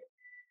the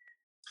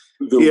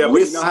but you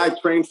know how I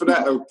trained for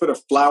that? I would put a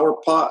flower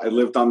pot. I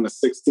lived on the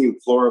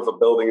 16th floor of a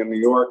building in New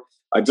York.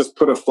 I just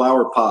put a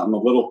flower pot in the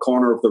little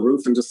corner of the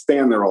roof and just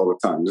stand there all the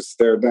time, just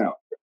stare down.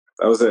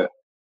 That was it.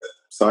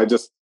 So I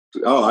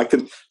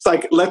could, it's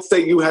like, let's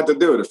say you had to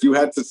do it. If you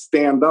had to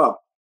stand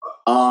up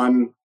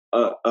on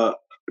a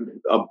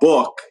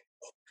book,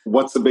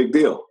 what's the big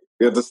deal?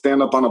 You had to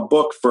stand up on a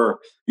book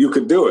you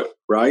could do it,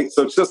 right?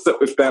 So it's just that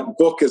if that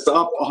book is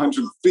up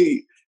 100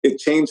 feet, it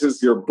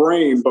changes your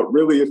brain. But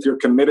really, if you're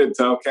committed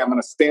to, okay, I'm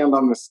going to stand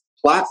on this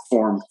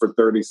platform for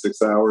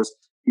 36 hours,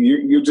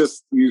 you're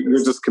just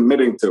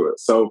committing to it.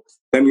 So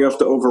then you have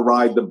to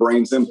override the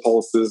brain's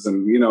impulses,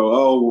 and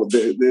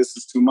this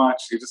is too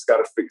much. You just got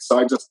to fix. So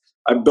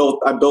I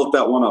built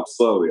that one up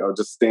slowly. I would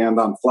just stand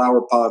on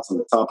flower pots on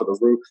the top of the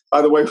roof.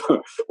 By the way,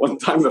 one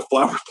time the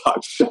flower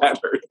pot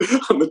shattered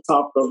on the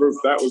top of the roof.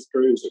 That was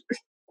crazy.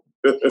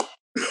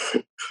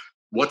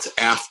 What's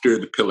after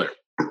the pillar?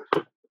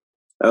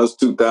 That was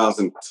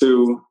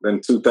 2002.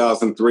 Then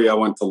 2003, I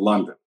went to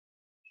London.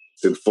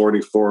 Did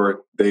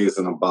 44 days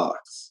in a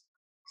box.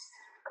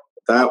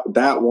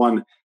 That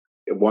one,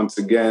 once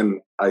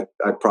again, I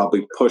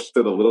probably pushed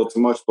it a little too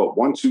much. But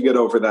once you get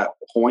over that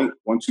point,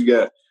 once you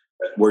get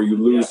where you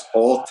lose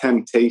all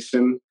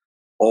temptation,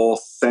 all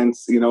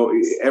sense,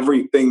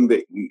 everything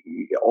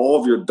all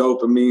of your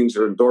dopamines,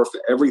 your endorphin,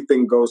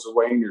 everything goes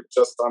away, and you're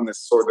just on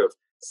this sort of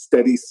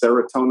steady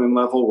serotonin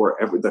level where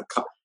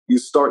you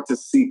start to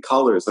see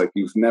colors like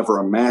you've never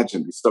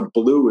imagined.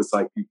 Blue is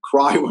like you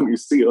cry when you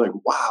see it, like,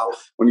 wow.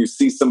 When you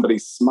see somebody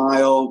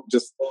smile,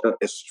 just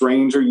a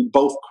stranger, you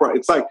both cry.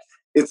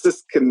 It's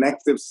this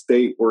connective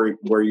state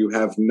where you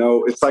have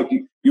it's like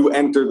you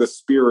enter the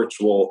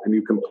spiritual and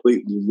you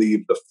completely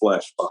leave the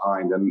flesh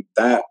behind. And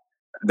that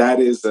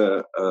is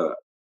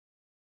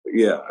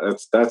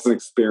that's an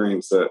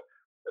experience that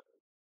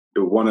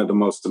one of the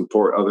most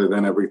important, other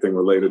than everything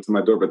related to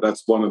my daughter, but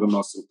that's one of the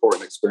most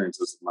important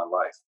experiences of my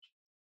life.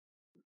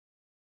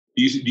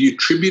 Do you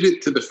attribute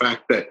it to the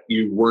fact that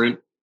you weren't,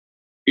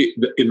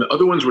 in the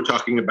other ones we're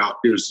talking about,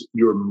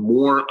 you're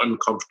more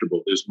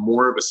uncomfortable. There's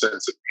more of a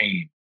sense of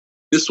pain.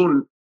 This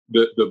one,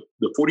 the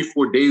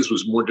 44 days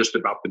was more just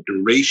about the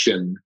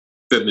duration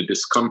than the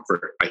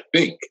discomfort, I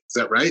think. Is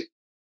that right?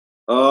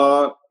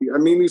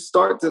 You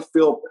start to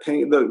feel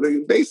pain.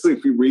 Basically,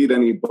 if you read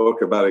any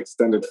book about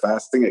extended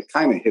fasting, it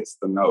kind of hits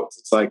the notes.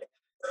 It's like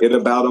in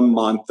about a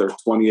month or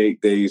 28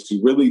 days,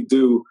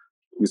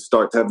 you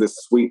start to have this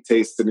sweet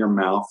taste in your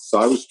mouth. So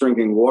I was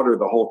drinking water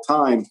the whole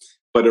time,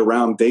 but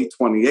around day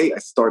 28, I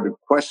started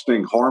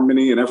questioning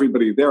Harmony and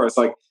everybody there. I was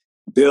like,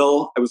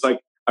 Bill,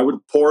 I would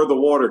pour the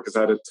water because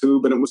I had a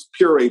tube and it was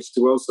pure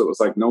H2O. So it was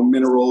like no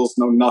minerals,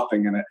 no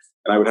nothing in it.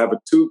 And I would have a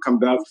tube come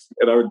down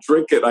and I would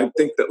drink it. I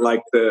think that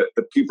like the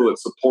people that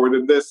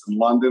supported this in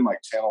London, like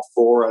Channel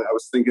 4, I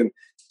was thinking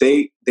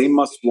they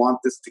must want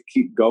this to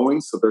keep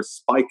going. So they're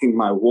spiking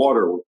my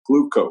water with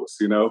glucose,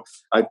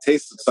 I'd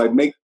taste it. So I'd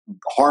make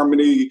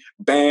Harmony,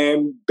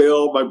 Ban,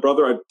 Bill, my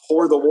brother, I'd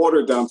pour the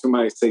water down to them.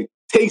 I'd say,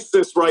 taste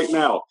this right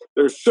now.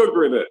 There's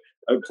sugar in it.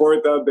 I pour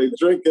it down, they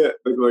drink it.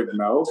 They'd be like,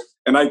 no.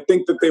 And I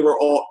think that they were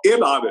all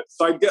in on it.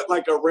 So I'd get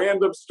like a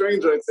random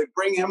stranger. I'd say,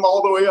 bring him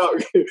all the way up.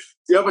 Do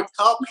you have a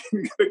cup?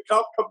 Can you get a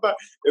cup? Come back.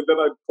 And then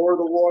I'd pour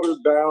the water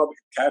down,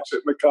 catch it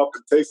in the cup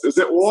and taste it. Is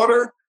it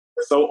water?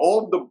 So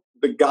all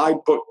the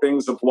guidebook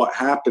things of what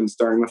happens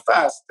during the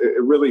fast,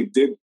 it really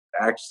did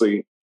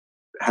actually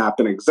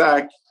happen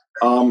exact.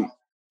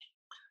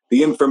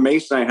 The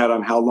information I had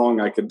on how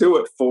long I could do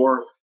it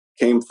for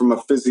came from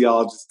a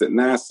physiologist at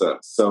NASA.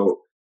 So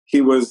he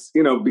was,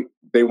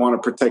 they want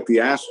to protect the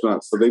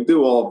astronauts. So they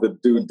do all the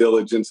due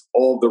diligence,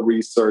 all the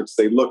research.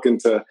 They look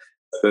into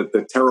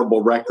the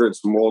terrible records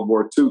from World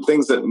War II,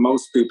 things that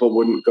most people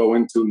wouldn't go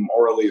into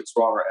morally, it's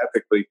wrong, or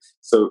ethically.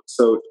 So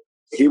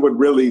he would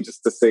really,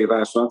 just to save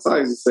astronauts, I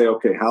used to say,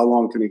 okay, how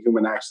long can a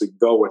human actually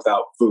go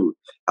without food?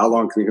 How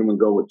long can a human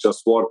go with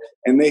just water?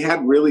 And they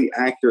had really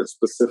accurate,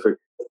 specific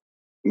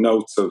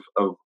notes of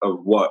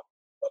what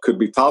could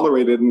be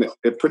tolerated, and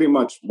it pretty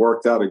much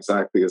worked out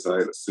exactly as I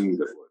had assumed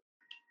it would.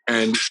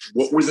 And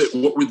what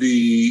were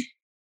the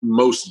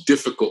most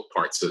difficult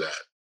parts of that?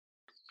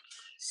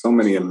 So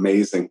many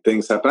amazing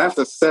things happened. I have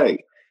to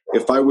say,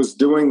 if I was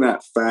doing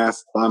that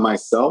fast by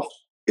myself,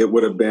 it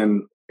would have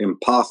been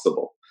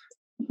impossible,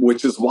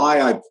 which is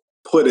why I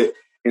put it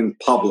in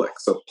public.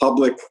 So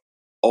public,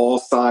 all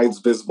sides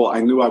visible. I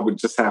knew I would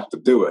just have to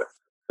do it.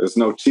 There's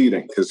no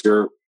cheating because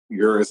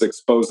you're as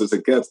exposed as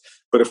it gets.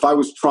 But if I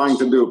was trying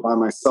to do it by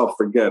myself,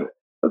 forget it.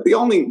 But the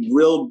only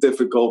real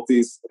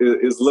difficulties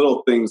is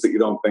little things that you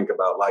don't think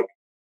about. Like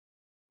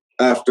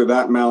after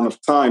that amount of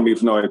time,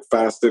 even though I had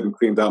fasted and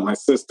cleaned out my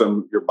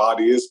system, your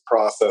body is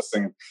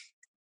processing.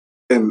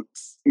 And,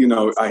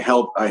 I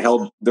held,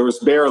 there was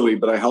barely,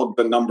 but I held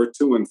the number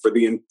 2 in for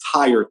the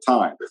entire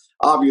time.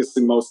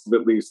 Obviously, most of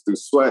it leaves through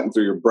sweat and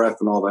through your breath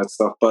and all that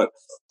stuff.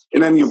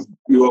 And then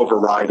you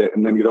override it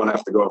and then you don't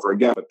have to go over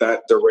again. But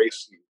that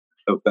duration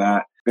of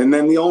that. And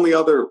then the only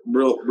other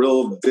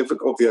real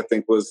difficulty, I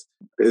think, was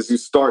as you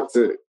start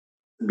to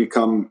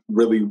become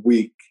really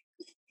weak,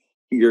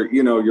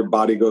 your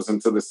body goes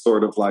into this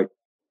sort of like,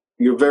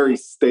 you're very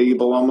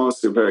stable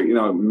almost, you're very,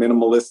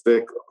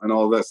 minimalistic and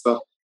all that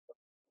stuff,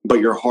 but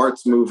your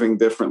heart's moving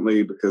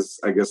differently because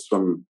I guess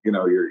from,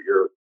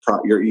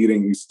 you're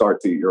eating, you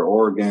start to eat your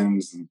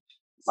organs, and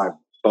my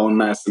bone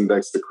mass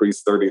index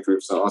decreased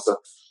 33% also.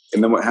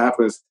 And then what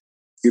happens,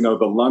 the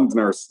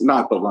Londoners,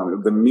 not the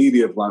London, the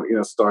media of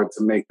London, started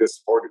to make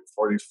this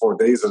 44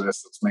 days of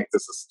this. Let's make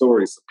this a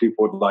story. So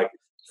people would like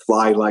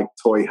fly like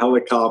toy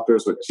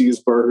helicopters with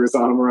cheeseburgers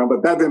on them around.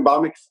 But that didn't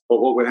bother me.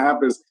 But what would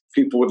happen is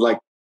people would like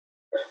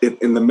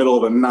in the middle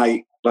of the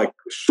night, like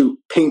shoot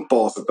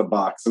paintballs at the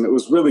box. And it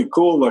was really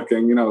cool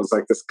looking, it was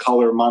like this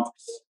color month,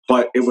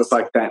 but it was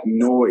like that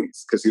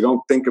noise because you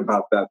don't think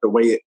about that, the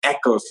way it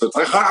echoes. So it's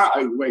like,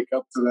 I wake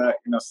up to that,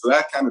 so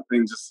that kind of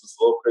thing just is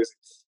a little crazy.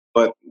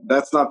 But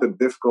that's not the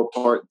difficult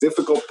part.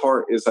 Difficult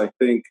part is, I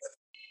think,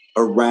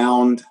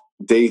 around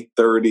day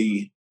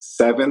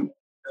 37,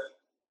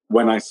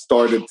 when I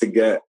started to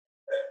get,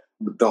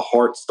 the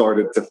heart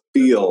started to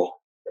feel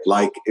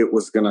like it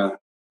wasn't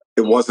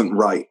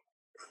right?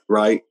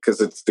 Because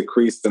it's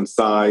decreased in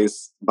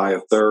size by a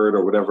third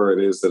or whatever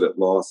it is that it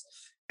lost.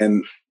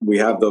 And we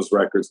have those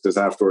records because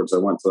afterwards I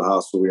went to the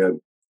hospital. We had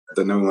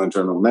the New England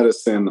Journal of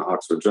Medicine,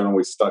 Oxford Journal.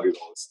 We studied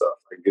all this stuff.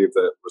 I gave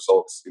the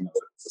results,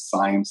 to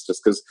science,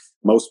 just because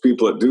most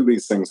people that do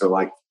these things are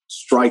like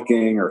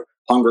striking or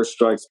hunger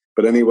strikes.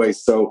 But anyway,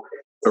 so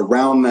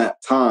around that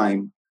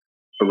time,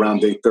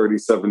 around day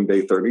 37,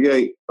 day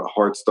 38, the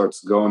heart starts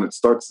going. It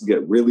starts to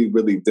get really,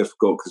 really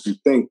difficult because you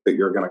think that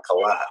you're going to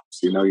collapse.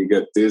 You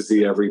get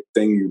dizzy,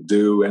 everything you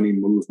do, any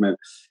movement.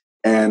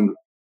 And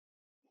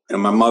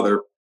my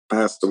mother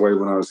passed away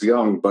when I was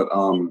young, but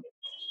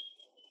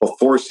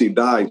before she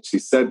died, she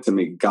said to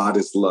me, "God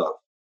is love."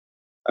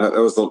 That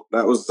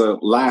was the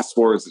last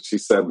words that she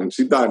said, and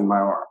she died in my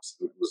arms.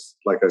 It was,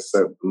 like I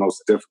said, the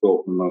most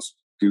difficult and most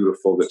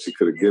beautiful that she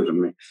could have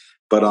given me.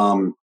 But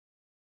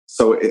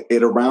so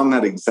it around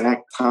that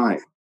exact time,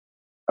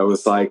 I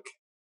was like,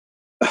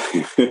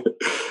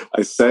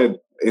 I said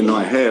in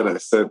my head, I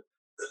said,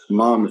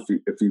 "Mom,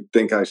 if you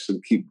think I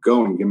should keep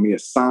going, give me a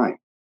sign."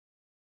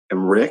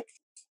 And Rick,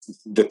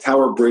 the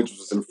Tower Bridge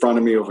was in front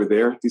of me over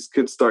there. These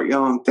kids start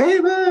yelling,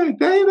 "David,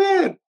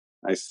 David!"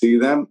 I see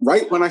them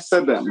right when I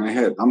said that in my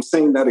head. I'm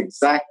saying that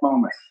exact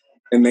moment.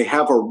 And they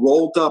have a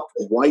rolled up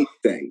white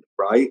thing,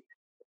 right?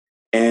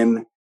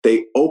 And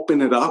they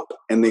open it up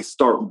and they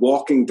start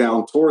walking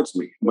down towards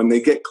me. When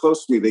they get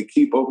close to me, they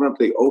keep opening up.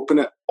 They open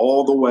it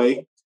all the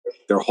way.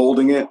 They're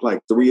holding it, like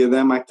 3 of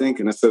them, I think.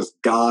 And it says,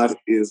 "God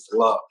is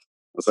love."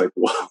 I was like,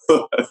 what?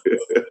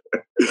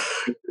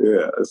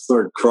 Yeah, I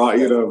started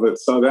crying, but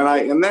so then,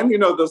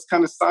 those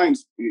kind of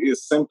signs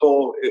is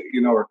simple,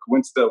 or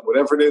coincidental,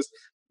 whatever it is,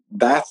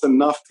 that's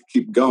enough to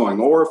keep going.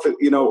 Or if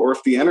or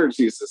if the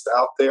energy is just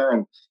out there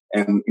and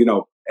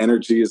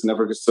energy is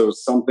never, so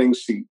some things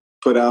she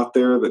put out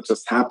there that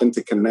just happened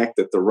to connect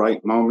at the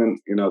right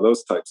moment,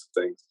 those types of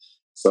things.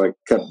 So I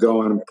kept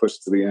going and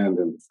pushed to the end,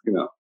 and,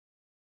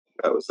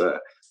 that was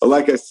that. But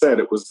like I said,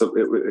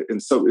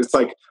 and so it's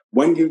like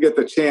when you get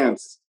the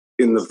chance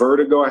in the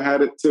vertigo, I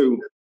had it too,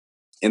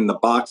 in the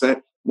box,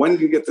 when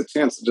you get the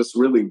chance to just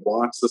really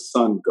watch the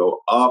sun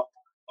go up,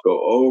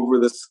 go over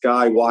the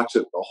sky, watch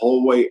it the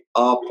whole way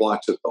up,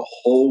 watch it the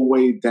whole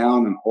way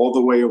down and all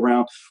the way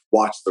around,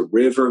 watch the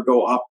river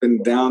go up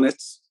and down.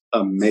 It's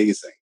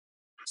amazing.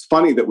 It's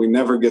funny that we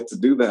never get to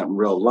do that in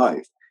real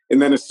life.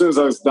 And then as soon as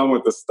I was done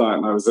with the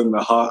stunt, I was in the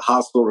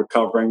hospital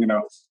recovering,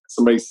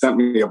 somebody sent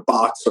me a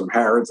box from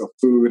Harrods of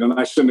food, and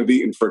I shouldn't have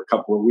eaten for a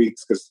couple of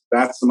weeks because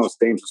that's the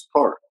most dangerous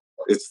part.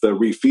 It's the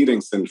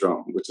refeeding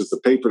syndrome, which is the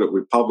paper that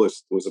we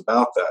published was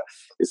about that.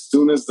 As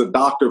soon as the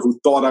doctor, who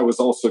thought I was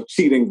also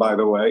cheating, by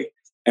the way,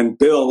 and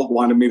Bill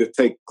wanted me to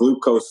take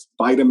glucose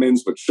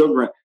vitamins with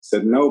sugar,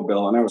 said, "No,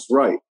 Bill." And I was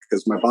right,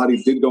 because my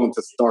body did go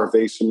into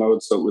starvation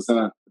mode. So it was in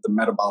the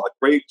metabolic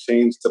rate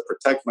change to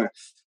protect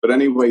but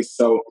anyway,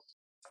 so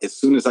as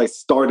soon as I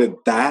started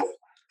that,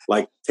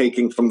 like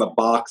taking from the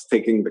box,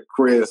 taking the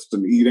crisps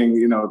and eating,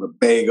 the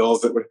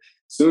bagels, as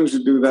soon as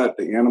you do that,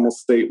 the animal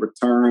state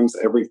returns,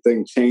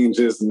 everything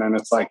changes. And then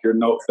it's like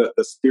the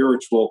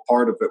spiritual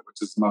part of it,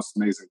 which is the most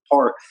amazing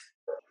part,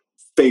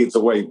 fades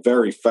away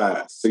very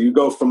fast. So you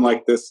go from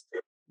like this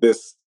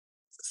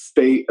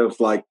state of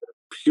like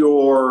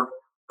pure,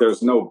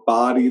 there's no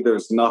body,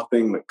 there's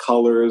nothing, the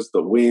colors,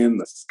 the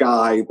wind, the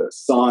sky, the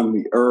sun,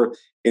 the earth,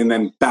 and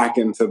then back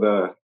into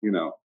the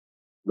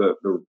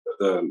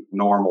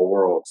normal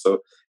world.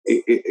 So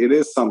it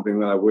is something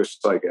that I wish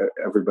like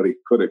everybody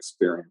could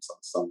experience on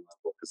some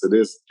level,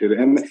 because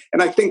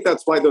and I think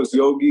that's why those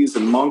yogis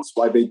and monks,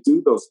 why they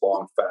do those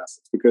long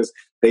fasts, because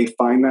they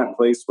find that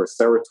place where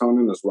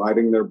serotonin is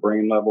riding their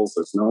brain levels.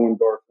 There's no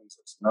endorphins,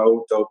 there's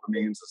no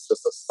dopamines. It's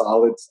just a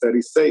solid,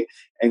 steady state,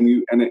 and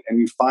you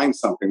find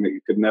something that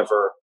you could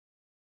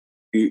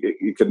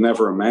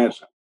never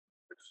imagine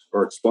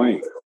or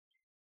explain.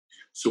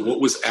 So what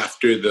was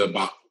after the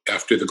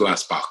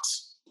glass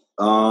box?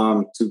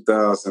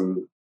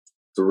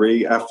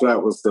 2003. After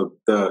that was the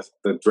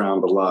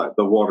drowned alive,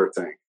 the water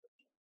tank.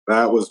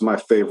 That was my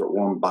favorite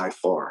one by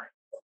far.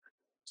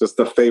 Just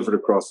the favorite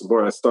across the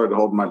board. I started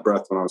holding my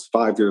breath when I was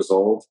 5 years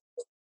old.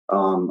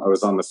 I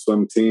was on the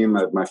swim team.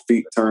 I had my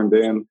feet turned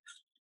in,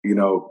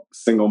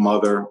 single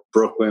mother,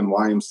 Brooklyn,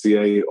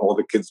 YMCA, all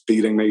the kids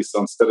beating me.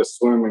 So instead of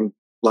swimming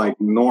like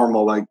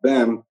normal like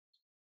them,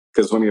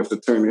 because when you have to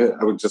turn your head,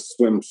 I would just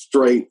swim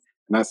straight.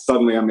 And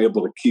suddenly I'm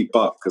able to keep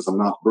up because I'm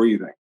not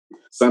breathing.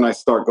 So then I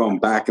start going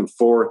back and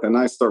forth, and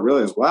I start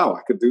realizing, wow,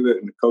 I could do that.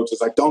 And the coach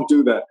is like, don't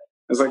do that.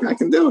 I was like, I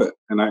can do it.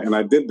 And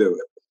I did do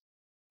it.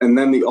 And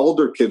then the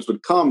older kids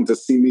would come to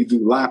see me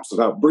do laps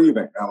without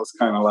breathing. That was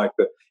kind of like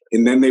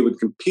and then they would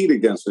compete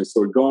against me.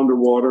 So we'd go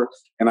underwater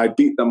and I'd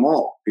beat them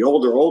all, the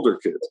older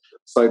kids.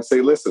 So I'd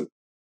say, listen,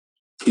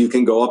 you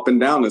can go up and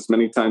down as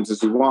many times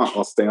as you want.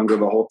 I'll stay under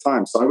the whole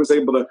time. So I was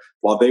able to,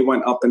 while they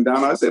went up and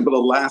down, I was able to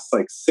last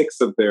like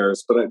 6 of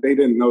theirs, but they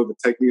didn't know the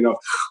technique.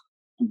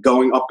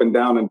 Going up and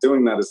down and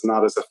doing that is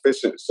not as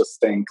efficient. It's just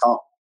staying calm,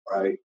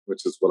 right?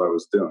 Which is what I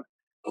was doing.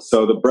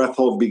 So the breath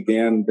hold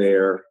began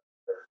there.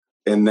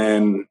 And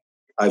then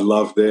I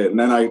loved it. And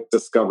then I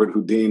discovered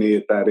Houdini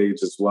at that age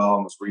as well,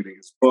 and was reading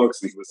his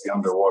books. And he was the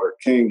underwater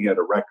king. He had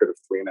a record of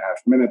 3.5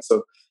 minutes.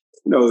 So,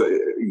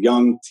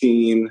 young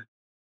teen,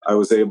 I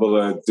was able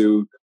to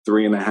do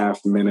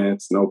 3.5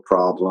 minutes, no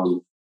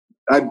problem.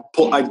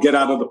 I'd get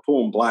out of the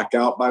pool and black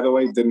out, by the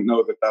way. Didn't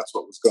know that that's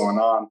what was going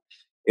on.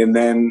 And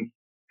then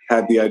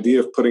had the idea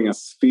of putting a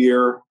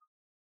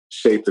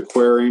sphere-shaped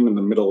aquarium in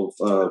the middle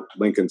of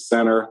Lincoln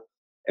Center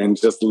and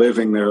just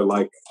living there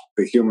like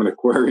the human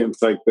aquarium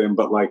type thing,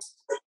 but like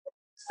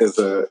is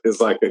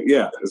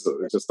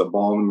just a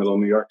ball in the middle of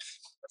New York,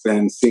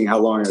 and seeing how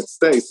long I'd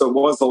stay. So it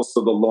was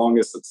also the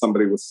longest that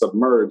somebody was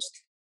submerged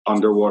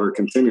underwater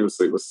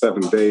continuously. It was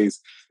 7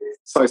 days.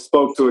 So I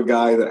spoke to a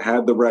guy that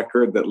had the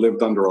record that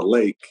lived under a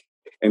lake,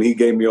 and he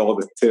gave me all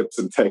the tips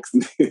and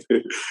texts.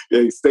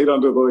 He stayed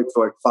under the lake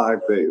for like 5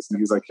 days, and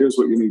he's like, here's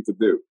what you need to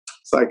do.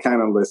 So I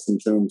kind of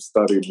listened to him,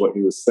 studied what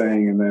he was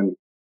saying, and then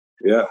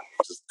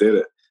just did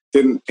it.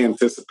 Didn't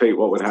anticipate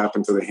what would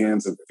happen to the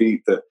hands and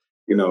feet. The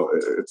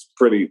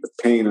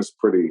pain is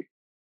pretty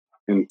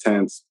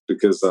intense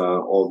because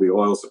all the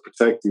oils that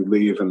protect you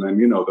leave, and then,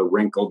 the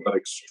wrinkled but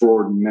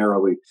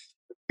extraordinarily,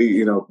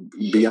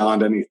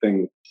 beyond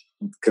anything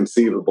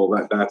conceivable,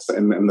 that's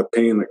and the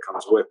pain that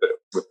comes with it,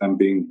 with them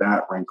being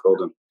that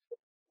wrinkled, and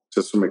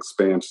just from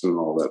expansion and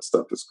all that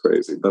stuff is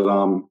crazy.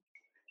 But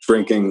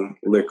drinking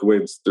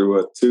liquids through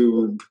a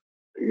tube,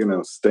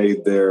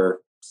 stayed there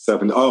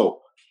 7.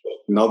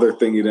 Another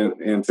thing you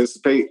didn't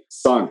anticipate,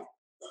 sun.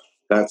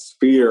 That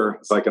sphere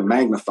is like a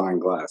magnifying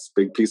glass,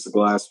 big piece of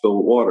glass filled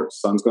with water.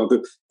 Sun's going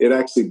through. It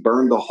actually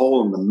burned a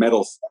hole in the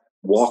metal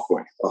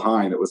walkway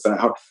behind. It was that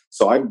hard.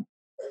 So I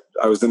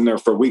was in there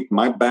for a week.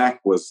 My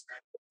back was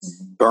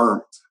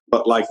burnt,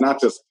 but like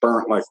not just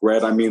burnt like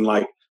red. I mean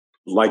like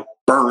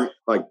burnt,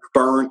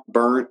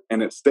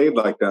 and it stayed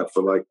like that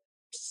for like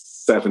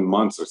 7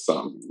 months or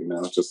something.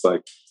 Just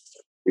like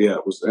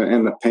it was,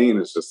 and the pain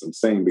is just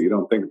insane. But you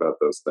don't think about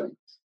those things,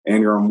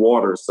 and you're in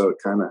water, so it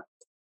kind of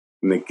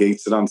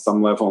negates it on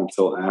some level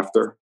until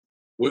after.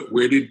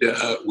 Where did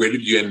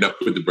you end up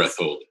with the breath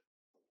hold?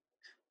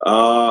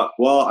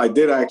 Well, I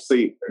did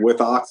actually, with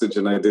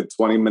oxygen, I did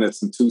 20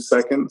 minutes and 2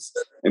 seconds,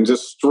 and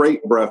just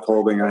straight breath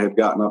holding, I had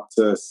gotten up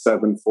to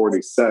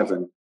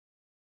 7:47.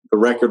 The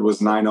record was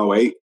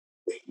 9:08.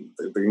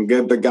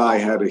 The guy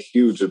had a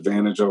huge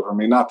advantage over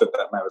me. Not that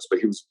matters, but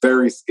he was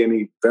very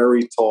skinny,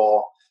 very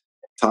tall.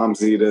 Tom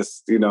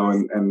Zetas,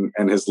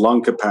 and his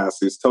lung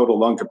capacity, his total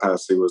lung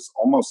capacity was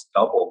almost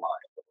double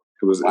mine.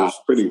 It was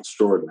pretty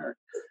extraordinary.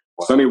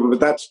 Wow. So anyway, but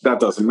that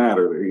doesn't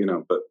matter,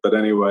 But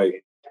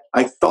anyway,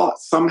 I thought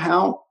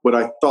somehow what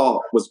I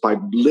thought was by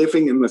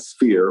living in the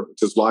sphere,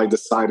 which is why I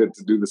decided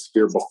to do the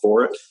sphere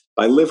before it.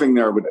 By living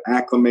there, I would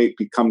acclimate,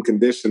 become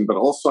conditioned. But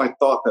also, I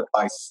thought that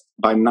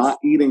by not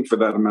eating for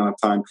that amount of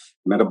time,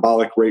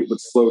 metabolic rate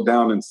would slow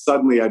down, and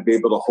suddenly I'd be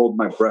able to hold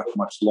my breath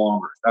much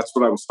longer. That's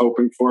what I was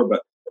hoping for,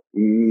 but.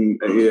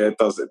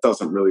 It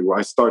doesn't really work.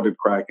 I started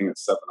cracking at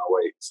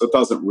 7:08, so it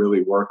doesn't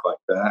really work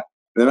like that.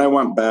 Then I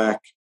went back,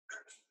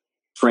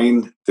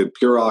 trained, did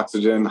pure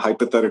oxygen.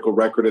 Hypothetical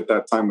record at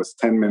that time was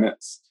 10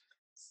 minutes.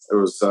 There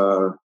was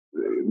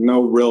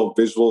no real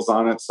visuals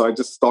on it, so I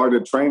just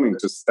started training,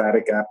 just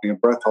static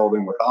apnea breath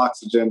holding with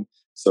oxygen.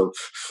 So,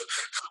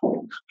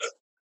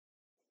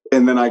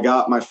 and then I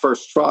got my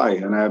first try,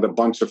 and I had a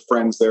bunch of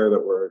friends there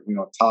that were,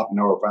 top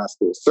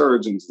neurovascular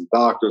surgeons and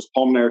doctors,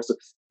 pulmonary.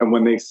 And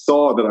when they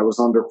saw that I was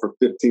under for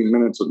 15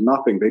 minutes with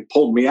nothing, they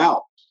pulled me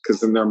out,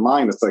 because in their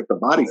mind, it's like the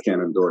body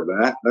can't endure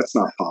that. That's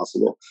not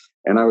possible.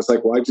 And I was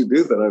like, why'd you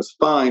do that? I was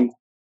fine.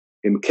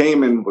 In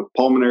Cayman, with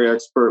pulmonary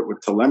expert,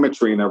 with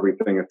telemetry and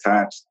everything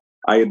attached,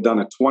 I had done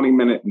a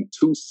 20-minute and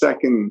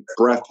 2-second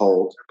breath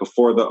hold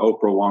before the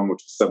Oprah one,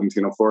 which was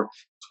 1704.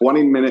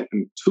 20-minute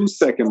and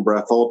 2-second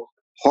breath hold.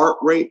 Heart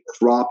rate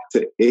dropped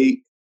to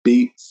 8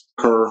 beats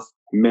per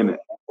minute.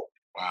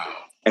 Wow.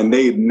 And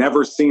they had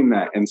never seen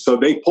that. And so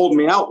they pulled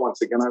me out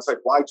once again. I was like,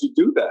 why'd you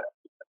do that?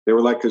 They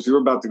were like, because you were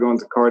about to go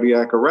into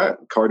cardiac arrest,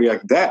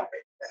 cardiac death.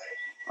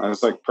 I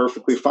was like,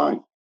 perfectly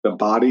fine. The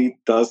body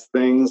does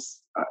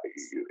things.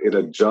 It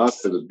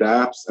adjusts, it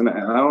adapts. And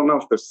I don't know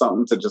if there's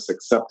something to just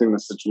accepting the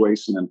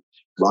situation and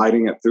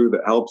riding it through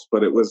that helps,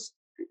 but it was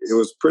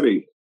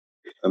pretty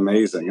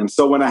amazing. And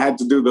so when I had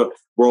to do the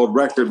world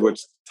record,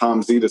 which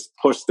Tom Zetas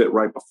pushed it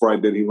right before I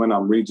did, he went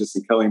on Regis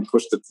and Kelly and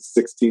pushed it to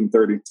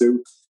 16:32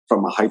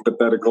 from a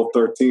hypothetical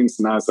 13.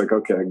 So now it's like,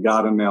 okay, I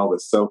got to nail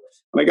this. So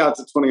when I got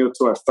to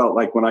 2002, I felt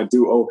like when I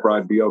do Oprah,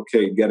 I'd be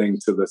okay getting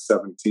to the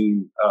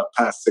 17,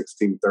 past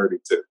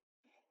 1632.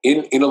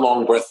 In a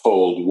long breath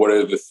hold, what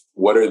are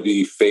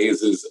the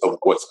phases of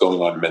what's going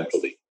on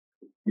mentally?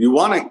 You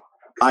want to,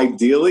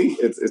 ideally,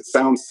 it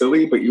sounds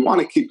silly, but you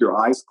want to keep your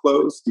eyes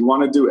closed. You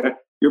want to do,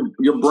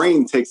 your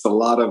brain takes a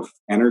lot of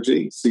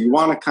energy. So you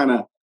want to kind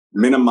of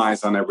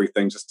minimize on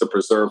everything just to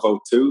preserve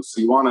O2.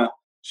 So you want to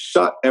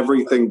shut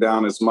everything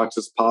down as much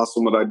as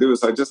possible. What I do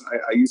is I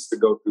used to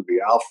go through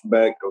the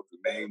alphabet, go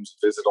through names,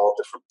 visit all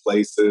different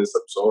places,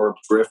 absorb,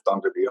 drift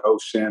under the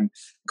ocean,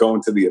 go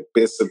into the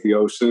abyss of the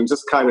ocean, and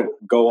just kind of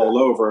go all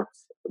over.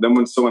 But then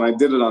when I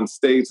did it on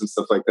stage and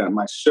stuff like that in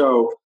my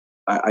show,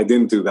 I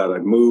didn't do that.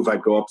 I'd move,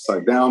 I'd go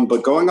upside down.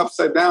 But going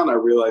upside down, I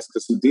realized,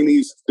 because Houdini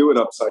used to do it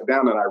upside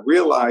down, and I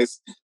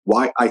realized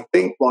why. I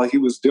think while he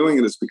was doing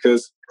it is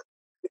because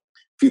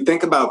if you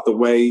think about the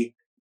way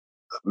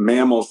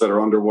mammals that are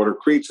underwater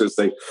creatures,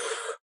 they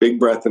big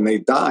breath and they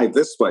dive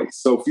this way.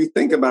 So if you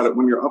think about it,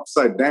 when you're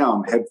upside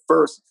down head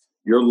first,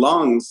 your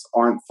lungs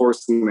aren't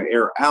forcing the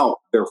air out.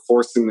 They're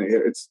forcing the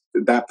air. It's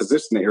that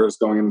position, the air is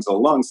going into the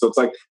lungs. So it's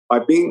like by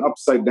being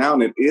upside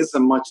down, it is a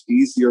much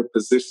easier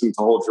position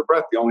to hold your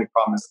breath. The only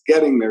problem is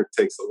getting there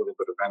takes a little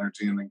bit of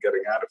energy and then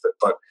getting out of it.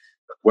 But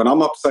when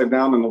I'm upside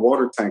down in the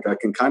water tank, I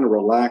can kind of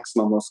relax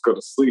and almost go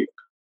to sleep.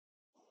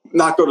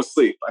 Not go to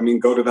sleep. I mean,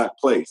 go to that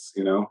place,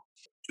 you know?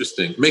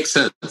 Interesting. Makes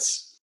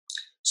sense.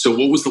 So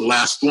what was the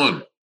last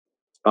one?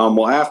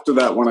 Well, after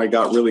that, when I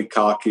got really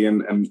cocky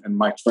and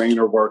my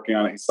trainer working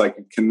on it, he's like,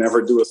 you can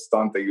never do a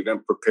stunt that you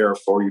didn't prepare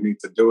for. You need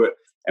to do it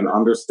and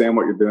understand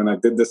what you're doing. I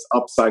did this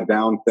upside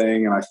down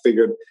thing, and I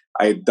figured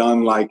I had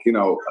done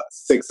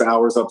 6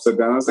 hours upside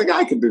down. I was like,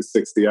 I could do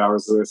 60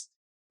 hours of this.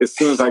 As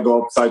soon as I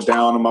go upside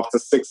down, I'm up to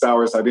 6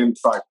 hours. I didn't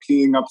try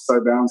peeing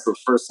upside down. So the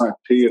first time I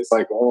pee, it's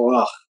like,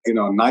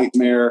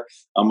 nightmare.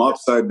 I'm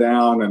upside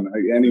down. And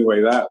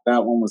anyway, that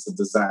one was a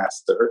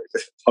disaster,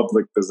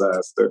 public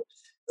disaster.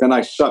 Then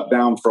I shut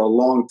down for a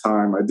long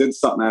time. I did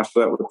something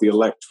after that with the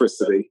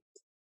electricity,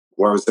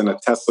 where I was in a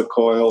Tesla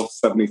coil,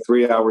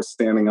 73 hours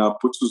standing up,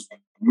 which was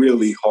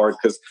really hard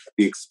because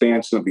the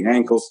expansion of the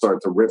ankles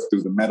started to rip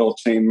through the metal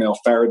chainmail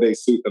Faraday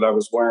suit that I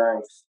was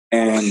wearing.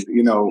 And,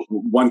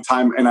 one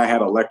time, and I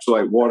had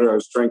electrolyte water I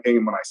was drinking,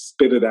 and when I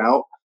spit it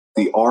out,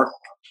 the arc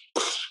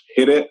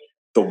hit it,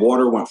 the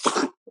water went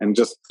and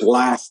just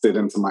blasted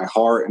into my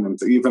heart. And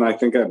even I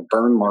think I had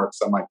burn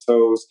marks on my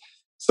toes.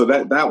 So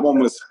that one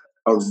was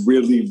a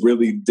really,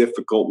 really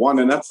difficult one.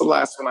 And that's the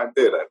last one I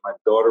did. My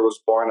daughter was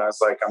born. I was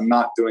like, I'm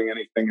not doing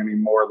anything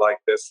anymore like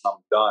this, and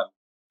I'm done.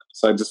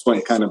 So I just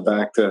went kind of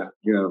back to,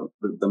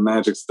 the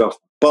magic stuff.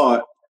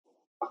 But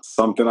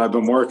something I've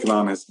been working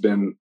on has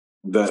been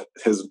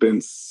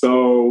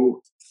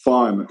so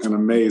fun and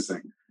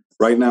amazing.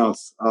 Right now,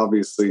 it's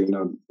obviously,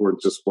 we're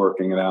just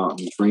working it out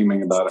and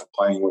dreaming about it,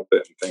 playing with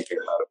it and thinking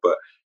about it. But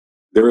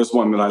there is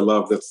one that I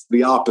love that's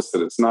the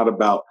opposite. It's not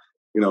about,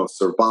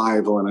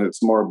 survival, and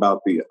it's more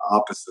about the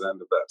opposite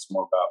end of that. It's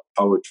more about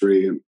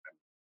poetry and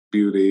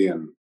beauty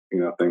and,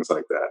 things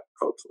like that,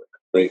 hopefully.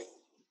 Right.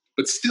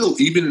 But still,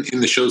 even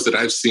in the shows that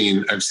I've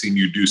seen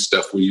you do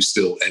stuff where you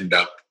still end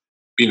up,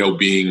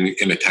 being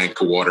in a tank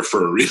of water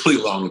for a really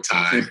long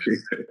time.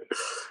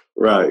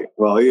 Right.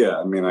 Well, yeah,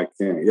 I mean, I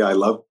can't. Yeah, I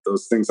love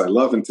those things. I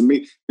love. And to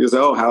me, you say,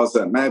 oh, how's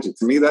that magic?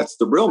 To me, that's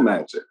the real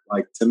magic.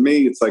 Like, to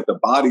me, it's like the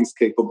body's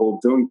capable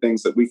of doing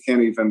things that we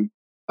can't even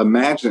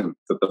imagine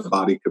that the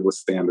body could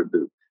withstand or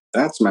do.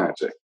 That's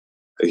magic.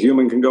 A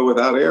human can go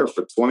without air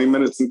for 20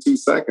 minutes and 2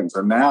 seconds,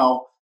 or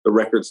now the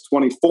record's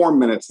 24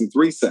 minutes and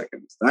 3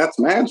 seconds. That's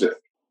magic.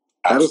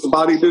 Absolutely. How does the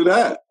body do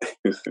that?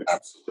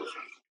 Absolutely.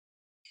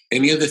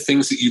 Any other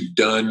things that you've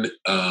done?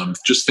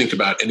 Just think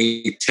about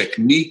any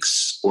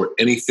techniques or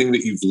anything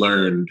that you've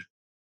learned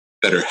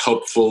that are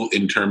helpful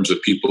in terms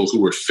of people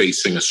who are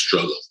facing a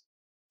struggle.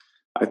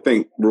 I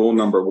think rule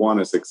number one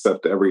is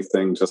accept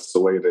everything just the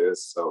way it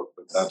is. So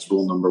that's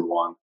rule number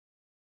one.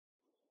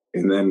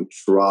 And then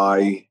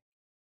try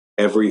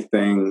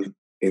everything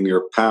in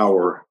your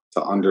power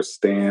to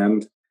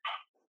understand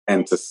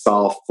and to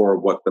solve for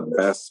what the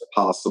best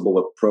possible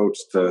approach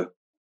to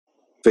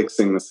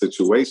fixing the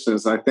situation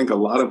is. I think a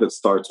lot of it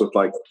starts with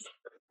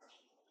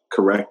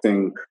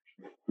correcting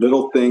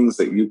little things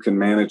that you can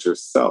manage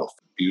yourself.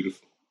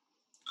 Beautiful.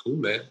 Cool,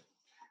 man.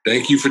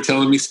 Thank you for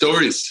telling me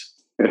stories.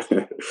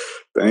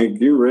 Thank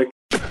you, Rick.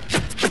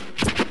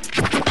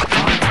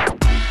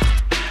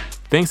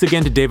 Thanks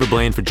again to David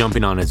Blaine for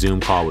jumping on a Zoom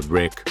call with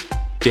Rick.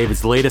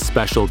 David's latest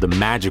special, The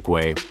Magic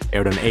Way,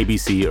 aired on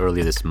ABC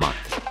earlier this month.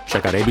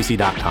 Check out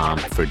abc.com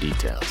for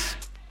details.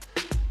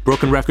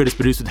 Broken Record is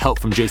produced with help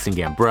from Jason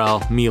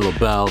Gambrell, Mia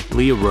Lobel,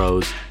 Leah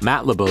Rose,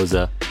 Matt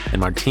Laboza,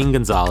 and Martin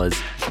Gonzalez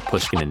at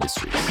Pushkin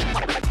Industries.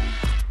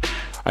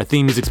 Our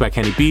theme music's by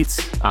Kenny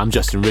Beats. I'm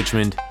Justin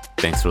Richmond.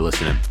 Thanks for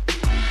listening.